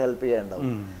ആൾക്കാരെ ഹെൽപ്പ്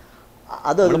ചെയ്യാനുണ്ടാവും.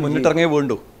 അത് മുന്നിട്ടിറങ്ങിയേ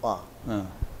വേണ്ടു.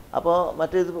 അപ്പോൾ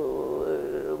മറ്റേത്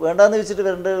വേണ്ടാന്ന് വെച്ചിട്ട്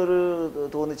വരേണ്ട ഒരു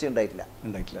തോന്നിച്ചുണ്ടായിട്ടില്ല.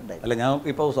 അല്ല, ഞാൻ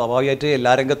ഇപ്പോൾ സ്വാഭാവികമായിട്ട്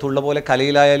എല്ലാ രംഗത്തുള്ള പോലെ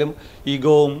കലയിലായാലും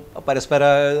ഈഗോവും പരസ്പര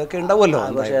ഇതൊക്കെ ഉണ്ടാവുമല്ലോ.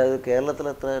 പക്ഷേ അത് കേരളത്തിൽ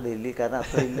അത്ര ഡൽഹി, കാരണം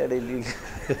അത്ര ഇല്ല ഡൽഹിയിൽ.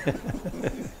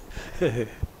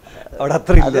 അവിടെ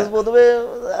അത്ര ഇല്ല പൊതുവേ.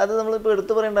 അത് നമ്മളിപ്പോൾ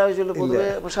എടുത്തു പറയേണ്ട ആവശ്യമില്ല പൊതുവേ.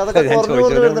 പക്ഷെ അതൊക്കെ കുറഞ്ഞു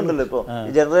വന്ന് വരുന്നുണ്ടല്ലോ ഇപ്പോൾ.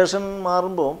 ഈ ജനറേഷൻ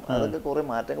മാറുമ്പോൾ അതൊക്കെ കുറേ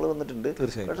മാറ്റങ്ങൾ വന്നിട്ടുണ്ട്.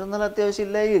 പക്ഷെ എന്നാലും അത്യാവശ്യം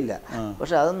ഇല്ലായില്ല.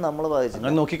 പക്ഷെ അതൊന്നും നമ്മൾ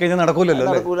ബാധിച്ചില്ല. നോക്കിക്കഴിഞ്ഞാൽ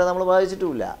നടക്കൂല, നമ്മൾ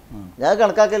ബാധിച്ചിട്ടുമില്ല. ഞാൻ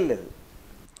കണക്കാക്കലില്ല.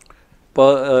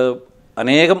 ഇപ്പോൾ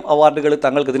അനേകം അവാർഡുകൾ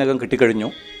താങ്കൾക്ക് ഇതിനകം കിട്ടിക്കഴിഞ്ഞു.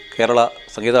 കേരള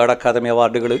സംഗീത അക്കാദമി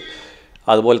അവാർഡുകൾ,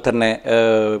 അതുപോലെ തന്നെ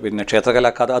പിന്നെ ക്ഷേത്രകലാ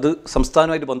അക്കാദമി, അത്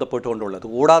സംസ്ഥാനവുമായിട്ട് ബന്ധപ്പെട്ടുകൊണ്ടുള്ളത്.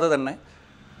 കൂടാതെ തന്നെ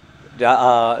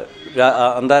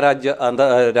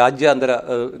രാജ്യാന്തര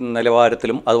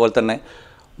നിലവാരത്തിലും അതുപോലെ തന്നെ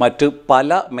മറ്റ് പല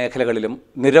മേഖലകളിലും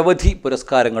നിരവധി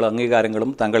പുരസ്കാരങ്ങളും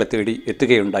അംഗീകാരങ്ങളും താങ്കളെ തേടി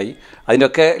എത്തുകയുണ്ടായി.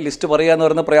 അതിൻ്റെയൊക്കെ ലിസ്റ്റ് പറയുക എന്ന്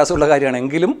പറയുന്നത് പ്രയാസമുള്ള കാര്യമാണ്.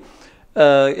 എങ്കിലും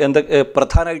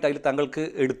പ്രധാനമായിട്ട് അതിൽ താങ്കൾക്ക്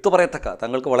എടുത്തു പറയത്തക്ക,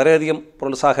 താങ്കൾക്ക് വളരെയധികം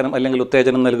പ്രോത്സാഹനം അല്ലെങ്കിൽ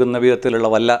ഉത്തേജനം നൽകുന്ന വിധത്തിലുള്ള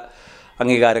വല്ല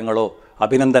അംഗീകാരങ്ങളോ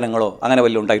അഭിനന്ദനങ്ങളോ അങ്ങനെ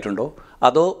വല്ലതും ഉണ്ടായിട്ടുണ്ടോ?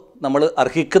 അതോ നമ്മൾ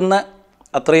അർഹിക്കുന്ന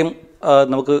അത്രയും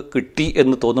നമുക്ക് കിട്ടി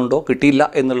എന്ന് തോന്നുന്നുണ്ടോ, കിട്ടിയില്ല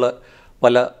എന്നുള്ള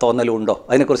വല്ല തോന്നലും ഉണ്ടോ?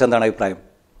 അതിനെക്കുറിച്ച് എന്താണ് അഭിപ്രായം?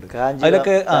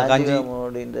 അതിലൊക്കെ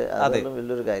അതെല്ലാം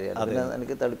വലിയൊരു കാര്യമാണ്. പിന്നെ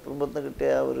എനിക്ക് തളിപ്പുറമ്പത്ത്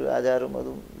കിട്ടിയ ഒരു ആചാരം,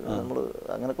 അതും നമ്മൾ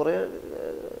അങ്ങനെ കുറേ.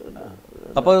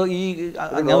 അപ്പോൾ ഈ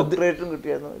ഡോക്ടറേറ്റും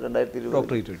കിട്ടിയായിരുന്നു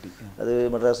 2020. അത്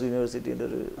മദ്രാസ് യൂണിവേഴ്സിറ്റിൻ്റെ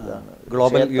ഒരു ഇതാണ്,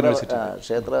 ഗ്ലോബൽ യൂണിവേഴ്സിറ്റി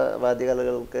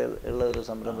ക്ഷേത്രവാദ്യകലകൾക്ക് ഉള്ള ഒരു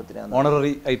സംരംഭത്തിനാണ്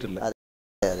ഓണററി ആയിട്ടുള്ള.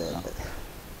 അതെ അതെ അതെ.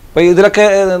 അപ്പോൾ ഇതിലൊക്കെ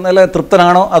നല്ല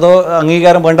തൃപ്തനാണോ, അതോ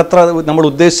അംഗീകാരം വേണ്ടത്ര നമ്മൾ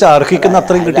ഉദ്ദേശിച്ച അർഹിക്കുന്ന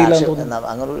അത്രയും കിട്ടിയില്ല?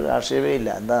 അങ്ങനെ ഒരു ആക്ഷേപമേ ഇല്ല.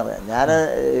 എന്താ പറയുക, ഞാൻ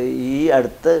ഈ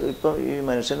അടുത്ത ഇപ്പം ഈ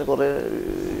മനുഷ്യന് കുറേ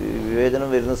വിവേചനം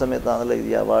വരുന്ന സമയത്താണല്ലോ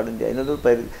ഈ അവാർഡിൻ്റെ അതിനൊരു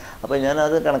അപ്പോൾ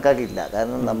ഞാനത് കണക്കാക്കിയില്ല.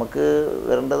 കാരണം നമുക്ക്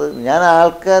വരേണ്ടത്, ഞാൻ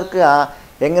ആൾക്കാർക്ക്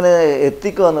എങ്ങനെ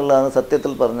എത്തിക്കുക എന്നുള്ളതാണ്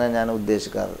സത്യത്തിൽ പറഞ്ഞാൽ ഞാൻ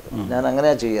ഉദ്ദേശിക്കാറ്. ഞാൻ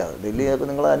അങ്ങനെയാണ് ചെയ്യാറ്. ഡൽഹി അപ്പോൾ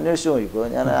നിങ്ങൾ അന്വേഷിച്ച് നോക്കിക്കോ.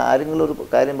 ഞാൻ ആരെങ്കിലും ഒരു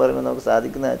കാര്യം പറയുമ്പോൾ നമുക്ക്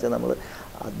സാധിക്കുന്നതെന്ന് വെച്ചാൽ നമ്മൾ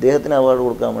അദ്ദേഹത്തിന് അവാർഡ്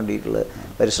കൊടുക്കാൻ വേണ്ടിയിട്ടുള്ള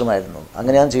പരിശ്രമമായിരുന്നു.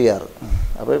 അങ്ങനെ ഞാൻ ചെയ്യാറ്.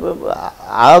 അപ്പോൾ ഇപ്പോൾ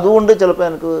അതുകൊണ്ട് ചിലപ്പോൾ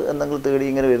എനിക്ക് എന്തെങ്കിലും തേടി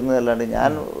ഇങ്ങനെ വരുന്നതല്ലാണ്ട്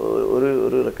ഞാൻ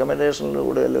ഒരു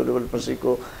റെക്കമെൻഡേഷനിലൂടെ അല്ല ഒരു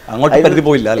വെൽഫെയർഷിക്കോ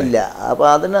ഇല്ല. അപ്പോൾ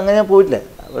അതിന് അങ്ങനെ ഞാൻ പോയിട്ടില്ല.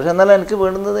 പക്ഷെ എന്നാലും എനിക്ക്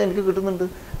വേണ്ടുന്നത് എനിക്ക് കിട്ടുന്നുണ്ട്.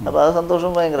 അപ്പോൾ ആ സന്തോഷം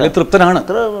ഭയങ്കര തൃപ്തനാണ്.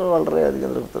 അത്ര വളരെയധികം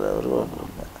തൃപ്തരാണ്.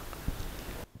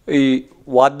 ഈ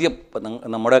വാദ്യം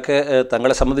നമ്മുടെയൊക്കെ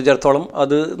തങ്ങളെ സംബന്ധിച്ചിടത്തോളം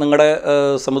അത് നിങ്ങളുടെ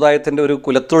സമുദായത്തിൻ്റെ ഒരു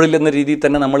കുലത്തൊഴിൽ എന്ന രീതിയിൽ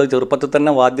തന്നെ നമ്മൾ ചെറുപ്പത്തിൽ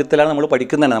തന്നെ വാദ്യത്തിലാണ് നമ്മൾ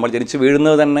പഠിക്കുന്നത് തന്നെ. നമ്മൾ ജനിച്ച്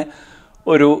വീഴുന്നത് തന്നെ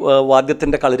ഒരു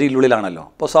വാദ്യത്തിൻ്റെ കളരിയിലുള്ളിലാണല്ലോ.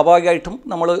 അപ്പോൾ സ്വാഭാവികമായിട്ടും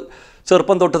നമ്മൾ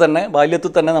ചെറുപ്പം തൊട്ട് തന്നെ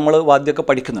ബാല്യത്തിൽ തന്നെ നമ്മൾ വാദ്യമൊക്കെ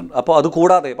പഠിക്കുന്നുണ്ട്. അപ്പോൾ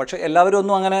അതുകൂടാതെ പക്ഷേ എല്ലാവരും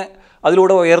ഒന്നും അങ്ങനെ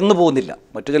അതിലൂടെ ഉയർന്നു പോകുന്നില്ല.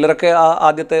 മറ്റു ചിലരൊക്കെ ആ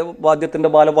ആദ്യത്തെ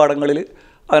വാദ്യത്തിൻ്റെ ബാലപാഠങ്ങളിൽ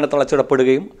അങ്ങനെ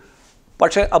തളച്ചിടപ്പെടുകയും,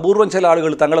 പക്ഷേ അപൂർവം ചില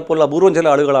ആളുകൾ, തങ്ങളെപ്പോലുള്ള അപൂർവം ചില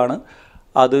ആളുകളാണ്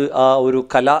അത് ആ ഒരു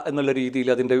കല എന്നുള്ള രീതിയിൽ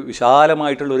അതിൻ്റെ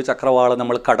വിശാലമായിട്ടുള്ളൊരു ചക്രവാളം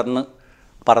നമ്മൾ കടന്ന്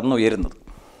പറന്നുയരുന്നത്.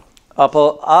 അപ്പോൾ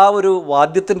ആ ഒരു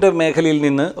വാദ്യത്തിൻ്റെ മേഖലയിൽ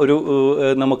നിന്ന് ഒരു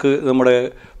നമുക്ക് നമ്മുടെ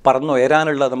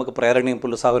പറന്നുയരാനുള്ള നമുക്ക് പ്രേരണയും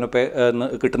പ്രോത്സാഹനമൊക്കെ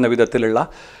കിട്ടുന്ന വിധത്തിലുള്ള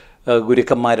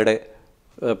ഗുരുക്കന്മാരുടെ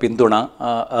പിന്തുണ,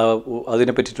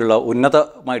 അതിനെ പറ്റിയിട്ടുള്ള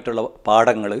ഉന്നതമായിട്ടുള്ള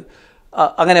പാഠങ്ങൾ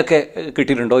അങ്ങനെയൊക്കെ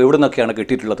കിട്ടിയിട്ടുണ്ടോ? എവിടെ നിന്നൊക്കെയാണ്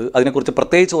കിട്ടിയിട്ടുള്ളത്? അതിനെക്കുറിച്ച്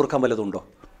പ്രത്യേകിച്ച് ഓർക്കാൻ വല്ലതുണ്ടോ?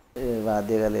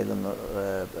 വാദ്യകലയിലൊന്നും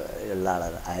ഉള്ള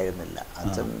ആയിരുന്നില്ല.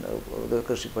 അച്ഛൻ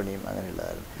കൃഷിപ്പണിയും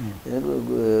അങ്ങനെയുള്ളതായിരുന്നു.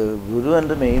 ഗുരു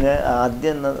എൻ്റെ മെയിൻ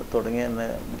ആദ്യം തുടങ്ങിയ തന്നെ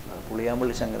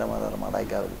പുളിയാമ്പള്ളി ശങ്കരമാതാർ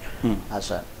മാടായിക്കാവിൽ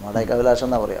ആശാൻ, മാടായിക്കാവിൽ ആശാൻ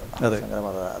എന്നാ പറയാം,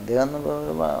 ശങ്കരമാതാർ. അദ്ദേഹം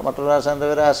മറ്റൊരു ആശാൻ്റെ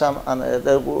ഒരു ആശാൻ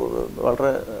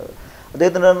വളരെ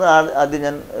അദ്ദേഹത്തിൻ്റെ ആദ്യം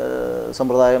ഞാൻ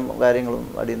സമ്പ്രദായം കാര്യങ്ങളും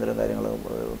അടിയന്തരം കാര്യങ്ങളും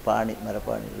പാണി,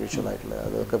 മരപ്പാണി, വിഷ്വലായിട്ടുള്ള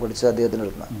അതൊക്കെ പഠിച്ച് അദ്ദേഹത്തിൻ്റെ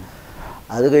അടുത്താണ്.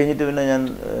 അത് കഴിഞ്ഞിട്ട് പിന്നെ ഞാൻ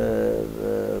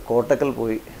കോട്ടക്കൽ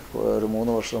പോയി ഒരു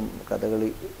 3 വർഷം കഥകളി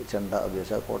ചെണ്ട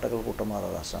അഭ്യസിച്ചു. അത് കോട്ടക്കൽ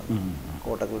കുട്ടമാറാശാൻ,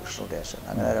 കോട്ടക്കൽ കൃഷ്ണദേശാൻ,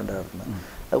 അങ്ങനെ 2 നടത്തുന്നത്.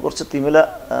 അത് കുറച്ച് തിമില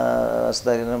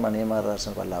അസ്താരിനും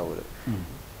മണിയമാറാശാൻ പല്ലാവൂര്.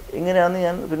 ഇങ്ങനെയാണ്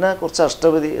ഞാൻ. പിന്നെ കുറച്ച്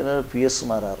അഷ്ടപതി PS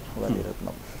മാരാർ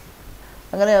വലിയരത്നം,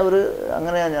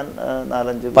 അങ്ങനെയാണ് ഞാൻ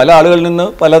 4-5 പല ആളുകളിൽ നിന്ന്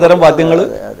പലതരം വാദ്യങ്ങൾ.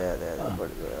 അതെ അതെ അതെ.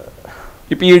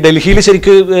 ഇപ്പം ഈ ഡൽഹിയിൽ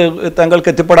ശരിക്ക് താങ്കൾക്ക്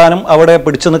എത്തിപ്പെടാനും അവിടെ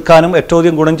പിടിച്ചു നിൽക്കാനും ഏറ്റവും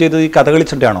അധികം ഗുണം ചെയ്തത് ഈ കഥകളി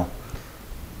സെൻ്ററാണോ?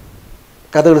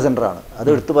 കഥകളി സെൻ്ററാണ്. അത്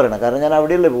എടുത്തു പറയണം. കാരണം ഞാൻ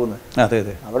അവിടെയല്ലേ പോകുന്നത്. അതെ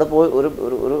അതെ. അവിടെ പോയി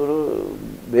ഒരു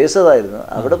ബേസ് അതായിരുന്നു.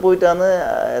 അവിടെ പോയിട്ടാണ്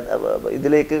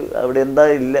ഇതിലേക്ക് അവിടെ എന്താ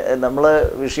ഇല്ല നമ്മളെ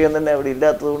വിഷയം തന്നെ അവിടെ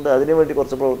ഇല്ലാത്തതുകൊണ്ട് അതിനു വേണ്ടി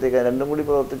കുറച്ച് പ്രവർത്തിക്കാൻ രണ്ടും കൂടി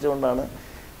പ്രവർത്തിച്ചുകൊണ്ടാണ്.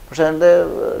 പക്ഷെ എൻ്റെ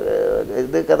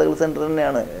ഇത് കഥകളി സെൻറ്റർ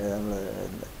തന്നെയാണ് നമ്മൾ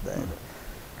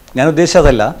ഞാൻ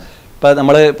ഉദ്ദേശിച്ചതല്ല. ഇപ്പം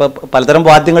നമ്മൾ ഇപ്പോൾ പലതരം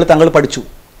വാദ്യങ്ങൾ താങ്കൾ പഠിച്ചു.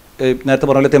 നേരത്തെ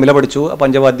പറഞ്ഞ പോലെ തെമില പഠിച്ചു,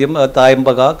 പഞ്ചവാദ്യം,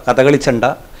 തായമ്പക, കഥകളി ചെണ്ട.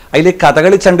 അതിൽ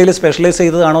കഥകളി ചെണ്ടയിൽ സ്പെഷ്യലൈസ്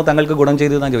ചെയ്തതാണോ താങ്കൾക്ക് ഗുണം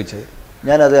ചെയ്തതെന്നാണ് ചോദിച്ചത്?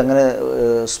 ഞാനത് അങ്ങനെ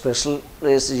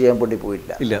സ്പെഷ്യലൈസ് ചെയ്യാൻ വേണ്ടി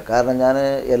പോയില്ല. കാരണം ഞാൻ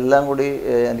എല്ലാം കൂടി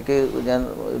എനിക്ക് ഞാൻ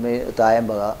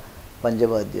തായമ്പക,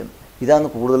 പഞ്ചവാദ്യം ഇതാണ്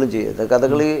കൂടുതലും ചെയ്തത്.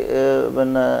 കഥകളി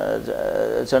പിന്നെ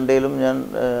ചെണ്ടയിലും ഞാൻ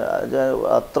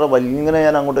അത്ര ഇങ്ങനെ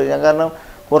ഞാൻ അങ്ങോട്ട് കാരണം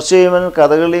കുറച്ച് കഴിയുമ്പോൾ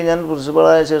കഥകളി ഞാൻ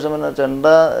പ്രിൻസിപ്പളായ ശേഷം പിന്നെ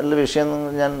ചെണ്ടയിലെ വിഷയം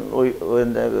ഞാൻ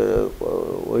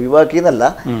ഒഴിവാക്കിയെന്നല്ല,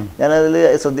 ഞാനതിൽ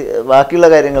ബാക്കിയുള്ള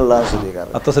കാര്യങ്ങളിലാണ്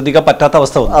ശ്രദ്ധിക്കാറ്. അത്ര ശ്രദ്ധിക്കാൻ പറ്റാത്ത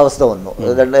അവസ്ഥ വന്നു.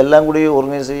 എല്ലാം കൂടി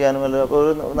ഓർഗനൈസ് ചെയ്യാനും എല്ലാം. അപ്പോൾ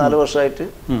ഒരു 4 വർഷമായിട്ട്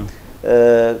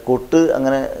കൊട്ട്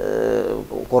അങ്ങനെ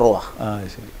കുറവാണ്.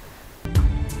 ശരി.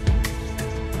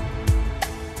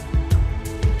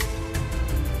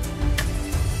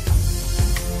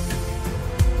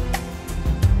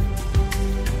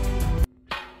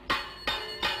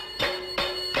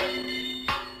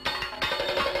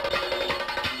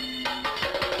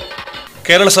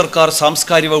 കേരള സർക്കാർ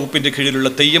സാംസ്കാരിക വകുപ്പിൻ്റെ കീഴിലുള്ള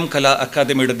തെയ്യം കലാ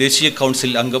അക്കാദമിയുടെ ദേശീയ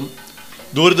കൗൺസിൽ അംഗം,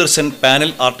 ദൂരദർശൻ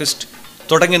പാനൽ ആർട്ടിസ്റ്റ്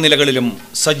തുടങ്ങിയ നിലകളിലും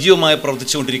സജീവമായി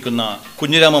പ്രവർത്തിച്ചുകൊണ്ടിരിക്കുന്ന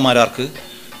കുഞ്ഞിരാമ മാരാർക്ക്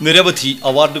നിരവധി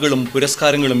അവാർഡുകളും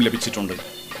പുരസ്കാരങ്ങളും ലഭിച്ചിട്ടുണ്ട്.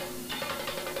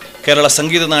 Kerala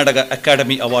Sangeetha Nataka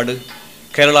academy award,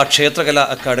 Kerala ക്ഷേത്രകലാ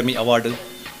academy award,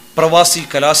 പ്രവാസി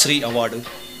കലാശ്രീ അവാർഡ്,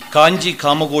 കാഞ്ചി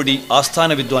കാമകോടി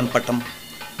ആസ്ഥാന വിദ്വാൻ പട്ടം,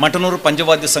 മട്ടന്നൂർ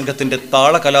പഞ്ചവാദ്യ സംഘത്തിൻ്റെ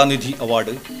താളകലാനിധി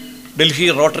അവാർഡ്, ഡൽഹി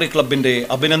റോട്ടറി ക്ലബിൻ്റെ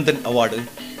അഭിനന്ദൻ അവാർഡ്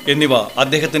എന്നിവ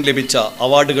അദ്ദേഹത്തിന് ലഭിച്ച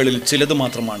അവാർഡുകളിൽ ചിലത്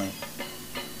മാത്രമാണ്.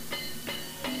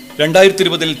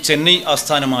 2020 ചെന്നൈ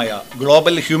ആസ്ഥാനമായ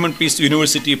global human piece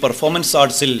university performance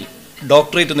ആർട്സിൽ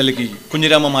doctorate നൽകി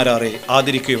കുഞ്ഞിരാമ മാരാറെ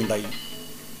ആദരിക്കുകയുണ്ടായി.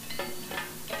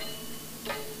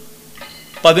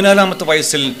 14-ാമത്തെ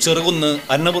വയസ്സിൽ ചെറുകുന്ന്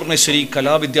അന്നപൂർണേശ്വരി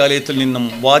കലാവിദ്യാലയത്തിൽ നിന്നും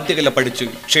വാദ്യകല പഠിച്ച്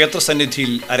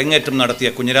ക്ഷേത്രസന്നിധിയിൽ അരങ്ങേറ്റം നടത്തിയ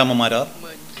കുഞ്ഞിരാമ മാരാർ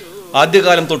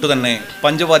ആദ്യകാലം തൊട്ടു തന്നെ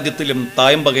പഞ്ചവാദ്യത്തിലും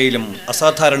തായമ്പകയിലും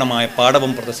അസാധാരണമായ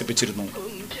പാടവം പ്രദർശിപ്പിച്ചിരുന്നു.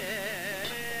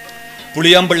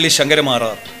 പുളിയാമ്പള്ളി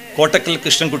ശങ്കരമാരാർ, കോട്ടക്കൽ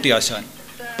കൃഷ്ണൻകുട്ടി ആശാൻ,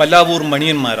 പല്ലാവൂർ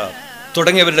മണിയൻ മാരാർ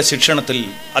തുടങ്ങിയവരുടെ ശിക്ഷണത്തിൽ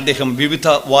അദ്ദേഹം വിവിധ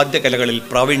വാദ്യകലകളിൽ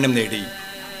പ്രാവീണ്യം നേടി.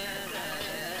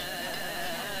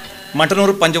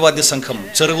 മട്ടന്നൂർ പഞ്ചവാദ്യ സംഘം,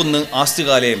 ചെറുകുന്ന്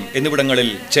ആസ്തികാലയം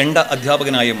എന്നിവിടങ്ങളിൽ ചെണ്ട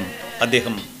അധ്യാപകനായും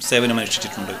അദ്ദേഹം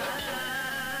സേവനമനുഷ്ഠിച്ചിട്ടുണ്ട്.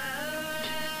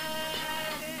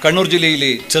 കണ്ണൂർ ജില്ലയിലെ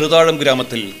ചെറുതാഴം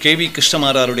ഗ്രാമത്തിൽ K V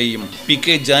കൃഷ്ണമാരാരുടെയും P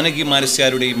K Janaki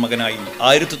മാരസ്യാരുടെയും മകനായി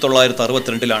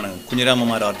 1962 കുഞ്ഞിരാമ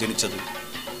മാരാർ ജനിച്ചത്.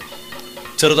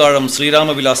 Cheruthazham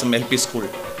Sreeramavilasam LP school,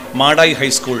 Madayi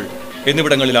high school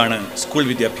എന്നിവിടങ്ങളിലാണ് സ്കൂൾ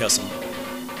വിദ്യാഭ്യാസം.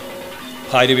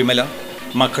 ഭാര്യ വിമല,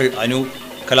 മക്കൾ അനൂപ്,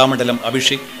 കലാമണ്ഡലം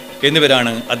അഭിഷേക്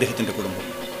എന്നിവരാണ് അദ്ദേഹത്തിൻ്റെ കുടുംബം.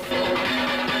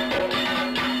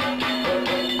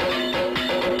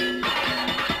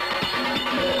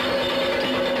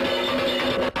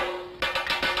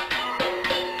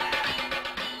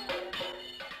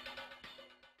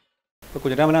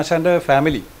 കുഞ്ഞിരാമനാശാൻ്റെ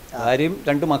ഫാമിലി, ഭാര്യയും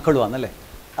 2 മക്കളുമാണല്ലേ?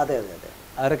 അതെ അതെ അതെ.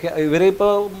 ആരൊക്കെ ഇവരെ?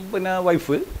 ഇപ്പോൾ പിന്നെ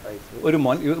വൈഫ്, ഒരു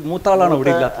മോൻ, മൂത്താളാണോ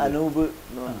ഇവിടെ ഇല്ലാത്ത? അനൂപ്.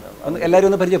 എല്ലാവരും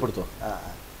ഒന്ന് പരിചയപ്പെടുത്തുമോ?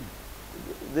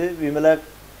 ഇത് വിമല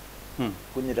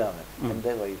കുഞ്ഞിരാമൻ,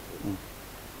 എൻ്റെ വൈഫ്.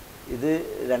 ഇത്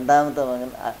 2ാമത്തെ മകൻ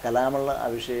കലാമുള്ള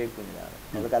അഭിഷേക് കുഞ്ഞിരാമൻ.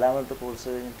 അത് കലാമത്തെ കോഴ്സ്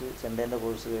കഴിഞ്ഞിട്ട് ചെണ്ടേൻ്റെ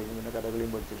കോഴ്സ് കഴിഞ്ഞ് പിന്നെ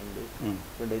കഥകളിയും പഠിച്ചിട്ടുണ്ട്.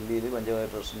 ഇപ്പോൾ ഡൽഹിയിൽ പഞ്ചവാദ്യ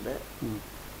ട്രസ്റ്റിൻ്റെ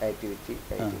ആക്ടിവിറ്റി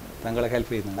താങ്കളെ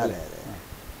ഹെൽപ്പ് ചെയ്യുന്നു. അതെ അതെ.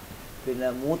 പിന്നെ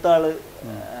മൂത്താള്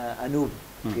അനൂപ്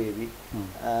KV.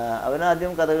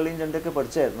 അവനാദ്യം കഥകളിയും ചെണ്ടയൊക്കെ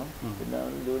പഠിച്ചായിരുന്നു. പിന്നെ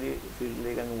അവൻ ജോലി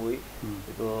ഫീൽഡിലേക്ക് അങ്ങ് പോയി.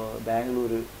 ഇപ്പോൾ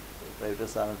ബാംഗ്ലൂർ പ്രൈവറ്റ്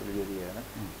സ്ഥാപനത്തിൽ ജോലി ചെയ്യാണ്.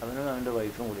 അവനും അവൻ്റെ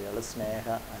വൈഫും കൂടി, അവളെ സ്നേഹ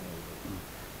അനൂപ്.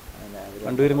 അങ്ങനെ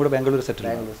രണ്ടുപേരും കൂടെ ബാംഗ്ലൂർ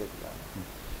സെറ്റിലാണ്.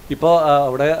 ഇപ്പോൾ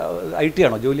അവിടെ IT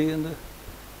ആണോ ജോലി ചെയ്യുന്നത്?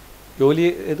 ജോലി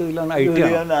ഏതിലാണ്? IT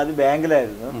ആണ്. ആദ്യം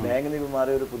ബാങ്കിലായിരുന്നു. ബാങ്കിൽ നിന്ന്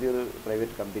മാറിയ ഒരു പുതിയൊരു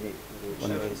പ്രൈവറ്റ് കമ്പനി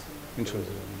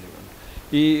ഇൻഷുറൻസ്.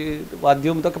 ഈ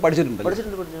വാദ്യവും ഇതൊക്കെ പഠിച്ചിട്ടുണ്ട്?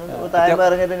 തായമ്പ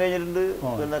അരങ്ങേറ്റം കഴിഞ്ഞിട്ടുണ്ട്.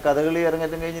 പിന്നെ കഥകളി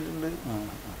അരങ്ങേറ്റം കഴിഞ്ഞിട്ടുണ്ട്.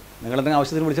 നിങ്ങളെന്തെങ്കിലും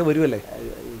ആവശ്യത്തിന് വിളിച്ചാൽ വരുമല്ലേ?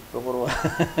 ഇപ്പോൾ കുറവാണ്.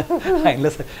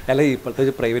 അല്ല,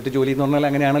 ഇപ്പോഴത്തെ പ്രൈവറ്റ് ജോലി എന്ന് പറഞ്ഞാൽ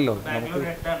അങ്ങനെയാണല്ലോ നമുക്ക്.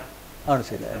 ആണ്,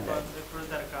 ശരി.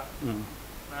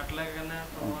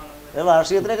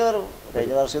 വാർഷികത്തിനൊക്കെ വരും.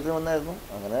 കഴിഞ്ഞ വാർഷികത്തിന് വന്നായിരുന്നു.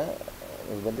 അങ്ങനെ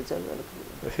നിർബന്ധിച്ചാൽ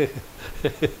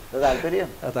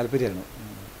താല്പര്യമാണ്.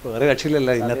 വേറെ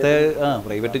കക്ഷിയിലല്ല ഇന്നത്തെ.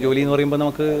 പ്രൈവറ്റ് ജോലി എന്ന് പറയുമ്പോൾ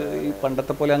നമുക്ക് ഈ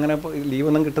പണ്ടത്തെ പോലെ അങ്ങനെ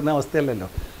ലീവൊന്നും കിട്ടുന്ന അവസ്ഥയല്ലല്ലോ.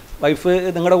 വൈഫ്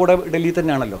നിങ്ങളുടെ കൂടെ ഡൽഹി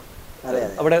തന്നെയാണല്ലോ?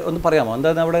 അവിടെ ഒന്ന് പറയാമോ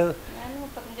എന്താണ് അവിടെ?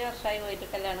 35 വർഷമായി പോയിട്ട്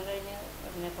കല്യാണം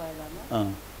കഴിഞ്ഞ് പോയതാണ്.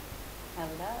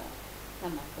 അവിടെ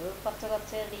നമുക്ക്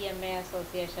കുറച്ച് DMA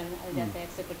അസോസിയേഷൻ അതിനകത്ത്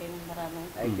എക്സിക്യൂട്ടീവ് മെമ്പറാണ്.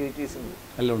 ആക്ടിവിറ്റീസ്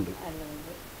എല്ലാം ഉണ്ട്.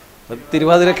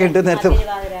 തിരുവാതിരൊക്കെ ഉണ്ട് നേരത്തെ.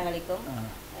 തിരുവാതിര കളിക്കും.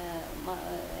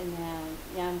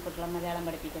 ഞാൻ കുട്ടികളെ മലയാളം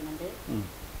പഠിപ്പിക്കുന്നുണ്ട്.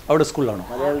 അവിടെ സ്കൂളിലാണോ?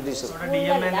 മലയാളം ടീച്ചർ.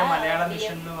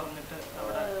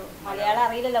 മലയാളം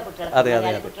അറിയില്ലല്ലോ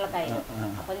കുട്ടികൾക്ക്, കുട്ടികൾക്കായാലും.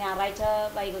 അപ്പോൾ ഞായറാഴ്ച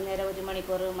വൈകുന്നേരം 1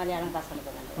 മണിക്കൂർ മലയാളം ക്ലാസ്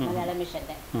എടുക്കുന്നുണ്ട്, മലയാളം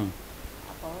മിഷന്റെ.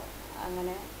 അപ്പോൾ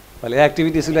അങ്ങനെ പല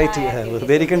ആക്ടിവിറ്റീസിലായിട്ട്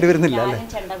വെറുതെ ഇരിക്കേണ്ടി വരുന്നില്ല അല്ലേ?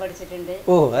 ചെണ്ട പഠിച്ചിട്ടുണ്ട്.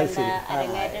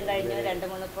 അരങ്ങേറ്റം കഴിഞ്ഞു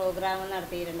 2-3 പ്രോഗ്രാം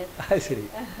നടത്തിയിട്ടുണ്ട്. ശരി.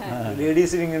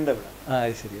 ലേഡീസ് വിങ് ഉണ്ട് അവിടെ.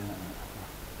 ശരി.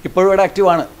 ഇപ്പോഴും ഇവിടെ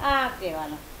ആക്റ്റീവാണ്?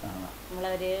 ആക്റ്റീവാണ്.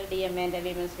 നമ്മളൊരു DMAന്റെ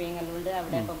വിമൻസ് വിങ് എല്ലാം ഉണ്ട്,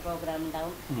 അവിടെ ഇപ്പം പ്രോഗ്രാം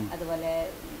ഉണ്ടാവും. അതുപോലെ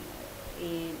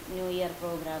ഈ ന്യൂ ഇയർ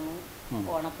പ്രോഗ്രാം,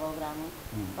 ഓണ പ്രോഗ്രാം.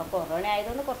 അപ്പോൾ കൊറോണ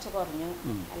ആയതുകൊണ്ട് കുറച്ച് കുറഞ്ഞു,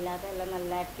 അല്ലാതെ എല്ലാം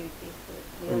നല്ല ആക്ടിവിറ്റീസ്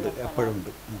എപ്പോഴും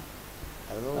ഉണ്ട്.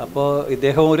 അപ്പോൾ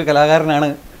ഇദ്ദേഹം ഒരു കലാകാരനാണ്,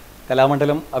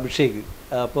 കലാമണ്ഡലം അഭിഷേക്.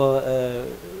 അപ്പോൾ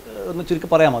ഒന്ന് ചുരുക്കി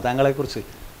പറയാമോ താങ്കളെക്കുറിച്ച്?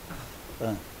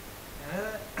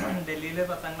 ഡൽഹിയിൽ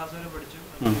 10ാം ക്ലാസ് വരെ പഠിച്ചു.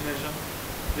 അതിനുശേഷം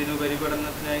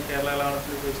ഉപരിപഠനത്തിനായി കേരള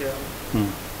കലാമണ്ഡലത്തിൽ പോയി ചേർന്നു.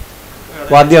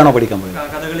 വാദ്യമാണോ പഠിക്കാൻ പോയത്?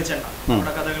 കഥകളി ചെണ്ട.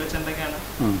 അവിടെ കഥകളി ചെണ്ടയ്ക്കാണ്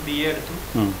BA എടുത്തു.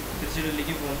 തിരിച്ച്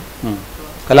ഡൽഹിക്ക് പോകുന്നു.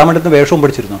 കലാമണ്ഡലത്തിന് വേഷവും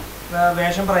പഠിച്ചിരുന്നോ?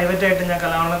 വേഷം പ്രൈവറ്റ് ആയിട്ട് ഞാൻ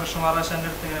കലാമണ്ഡലം കൃഷ്ണമാരാശാന്റെ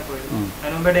അടുത്ത് ഇങ്ങനെ പോയിരുന്നു.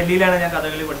 അതിന് മുമ്പ് ഡൽഹിയിലാണ് ഞാൻ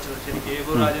കഥകളി പഠിച്ചത്. ശരിക്കും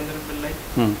A. രാജേന്ദ്രൻ പിള്ളൈ,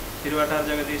 തിരുവാട്ടാർ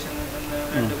ജഗദീശൻ എന്ന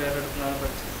 2 പേരെടുത്താണ്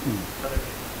പഠിച്ചത്.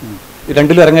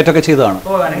 രണ്ടിലും അരങ്ങേറ്റമൊക്കെ ചെയ്തതാണ്?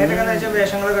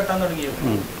 വേഷങ്ങൾ കെട്ടാൻ തുടങ്ങിയത്.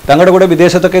 താങ്കളുടെ കൂടെ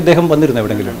വിദേശത്തൊക്കെ ഇദ്ദേഹം വന്നിരുന്നു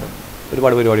എവിടെയെങ്കിലും?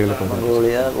 ഒരുപാട് പരിപാടികളൊക്കെ.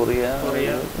 Mongolia, Korea,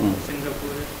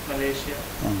 Singapore, Malaysia.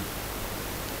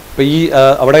 ഇപ്പൊ ഈ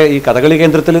അവിടെ ഈ കഥകളി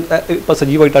കേന്ദ്രത്തിൽ ഇപ്പൊ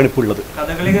സജീവമായിട്ടാണ് ഇപ്പോൾ ഉള്ളത്?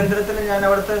 കഥകളി കേന്ദ്രത്തിൽ ഞാൻ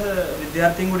അവിടുത്തെ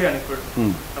വിദ്യാർത്ഥിയും കൂടിയാണ്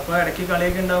ഇപ്പോഴും. അപ്പൊ ഇടയ്ക്ക്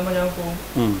കളിയൊക്കെ ഉണ്ടാകുമ്പോൾ ഞാൻ പോകും,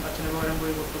 അച്ഛന് പകരം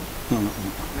പോയി കൊട്ടും,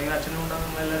 അല്ലെങ്കിൽ അച്ഛനും ഉണ്ടാകും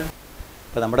എല്ലാവരും.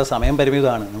 ഇപ്പം നമ്മുടെ സമയം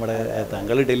പരിമിതമാണ്. നമ്മുടെ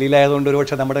താങ്കൾ ഡൽഹിയിലായതുകൊണ്ട്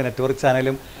ഒരുപക്ഷെ നമ്മുടെ നെറ്റ്വർക്ക്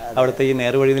ചാനലും അവിടുത്തെ ഈ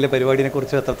നേർവഴിയിലെ പരിപാടിനെ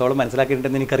കുറിച്ച് എത്രത്തോളം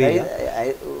മനസ്സിലാക്കിയിട്ടുണ്ടെന്ന് എനിക്കറിയില്ല.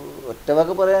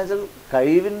 ഒറ്റവാക്ക് പറയാന്ന് വെച്ചാൽ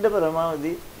കഴിവിൻ്റെ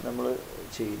പരമാവധി നമ്മൾ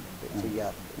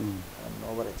ചെയ്യാറുണ്ട്.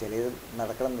 ചിലത്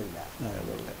നടക്കണമെന്നില്ല,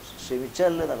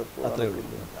 ശ്രമിച്ചാലേ നടക്കും. അത്രേ ഉള്ളൂ.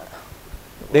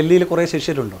 ഡൽഹിയിൽ കുറേ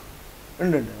ശിഷ്യരുണ്ടോ?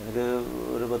 ഉണ്ട്. എനിക്ക്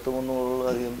ഒരു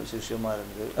 10-300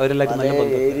 ശിഷ്യന്മാരുണ്ട്. അവരെല്ലാം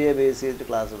ഏരിയ ബേസ് ചെയ്തിട്ട്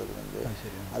ക്ലാസ് എടുക്കുന്നുണ്ട്.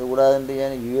 അതുകൂടാതെ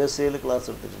ഞാൻ USA ക്ലാസ്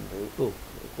എടുത്തിട്ടുണ്ട്,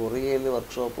 കൊറിയയിൽ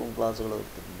വർക്ക്ഷോപ്പും ക്ലാസ്സുകൾ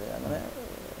എടുത്തിട്ടുണ്ട്. അങ്ങനെ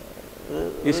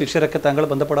ഈ ശിഷ്യരൊക്കെ താങ്കൾ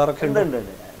ബന്ധപ്പെടാറൊക്കെ ഉണ്ട്? ഉണ്ട്.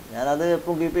 ഞാനത്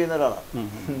എപ്പോഴും കീപ്പ് ചെയ്യുന്ന ഒരാളാണ്.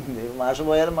 മാഷ്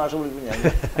പോയാലും മാഷ് വിളിക്കും ഞാൻ.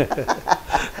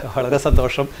 വളരെ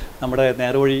സന്തോഷം. നമ്മുടെ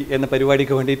നേർവഴി എന്ന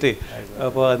പരിപാടിക്ക് വേണ്ടിയിട്ട്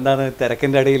അപ്പോൾ എന്താണ്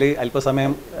തിരക്കിൻ്റെ ഇടയിൽ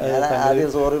അല്പസമയം ആദ്യം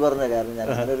സോറി പറഞ്ഞ കാരണം ഞാൻ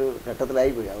ഒരു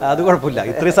ഘട്ടത്തിലായി പോയി. അത് കുഴപ്പമില്ല.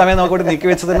 ഇത്രയും സമയം നമുക്കൂടെ നീക്കി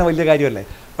വെച്ചത് തന്നെ വലിയ കാര്യമല്ലേ?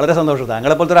 വളരെ സന്തോഷം.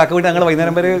 താങ്കളെപ്പോലത്തെ ഒരാൾക്ക് വേണ്ടി ഞങ്ങൾ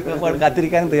വൈകുന്നേരം വരെ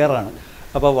കാത്തിരിക്കാനും തയ്യാറാണ്.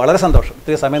 അപ്പോൾ വളരെ സന്തോഷം.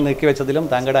 ഇത്രയും സമയം നീക്കി വെച്ചതിലും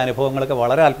താങ്കളുടെ അനുഭവങ്ങളൊക്കെ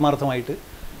വളരെ ആത്മാർത്ഥമായിട്ട്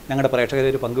ഞങ്ങളുടെ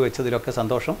പ്രേക്ഷകരെ പങ്കുവെച്ചതിലൊക്കെ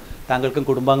സന്തോഷം. താങ്കൾക്കും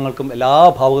കുടുംബാംഗങ്ങൾക്കും എല്ലാ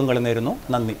ഭാവുകങ്ങളും നേരുന്നു.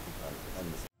 നന്ദി.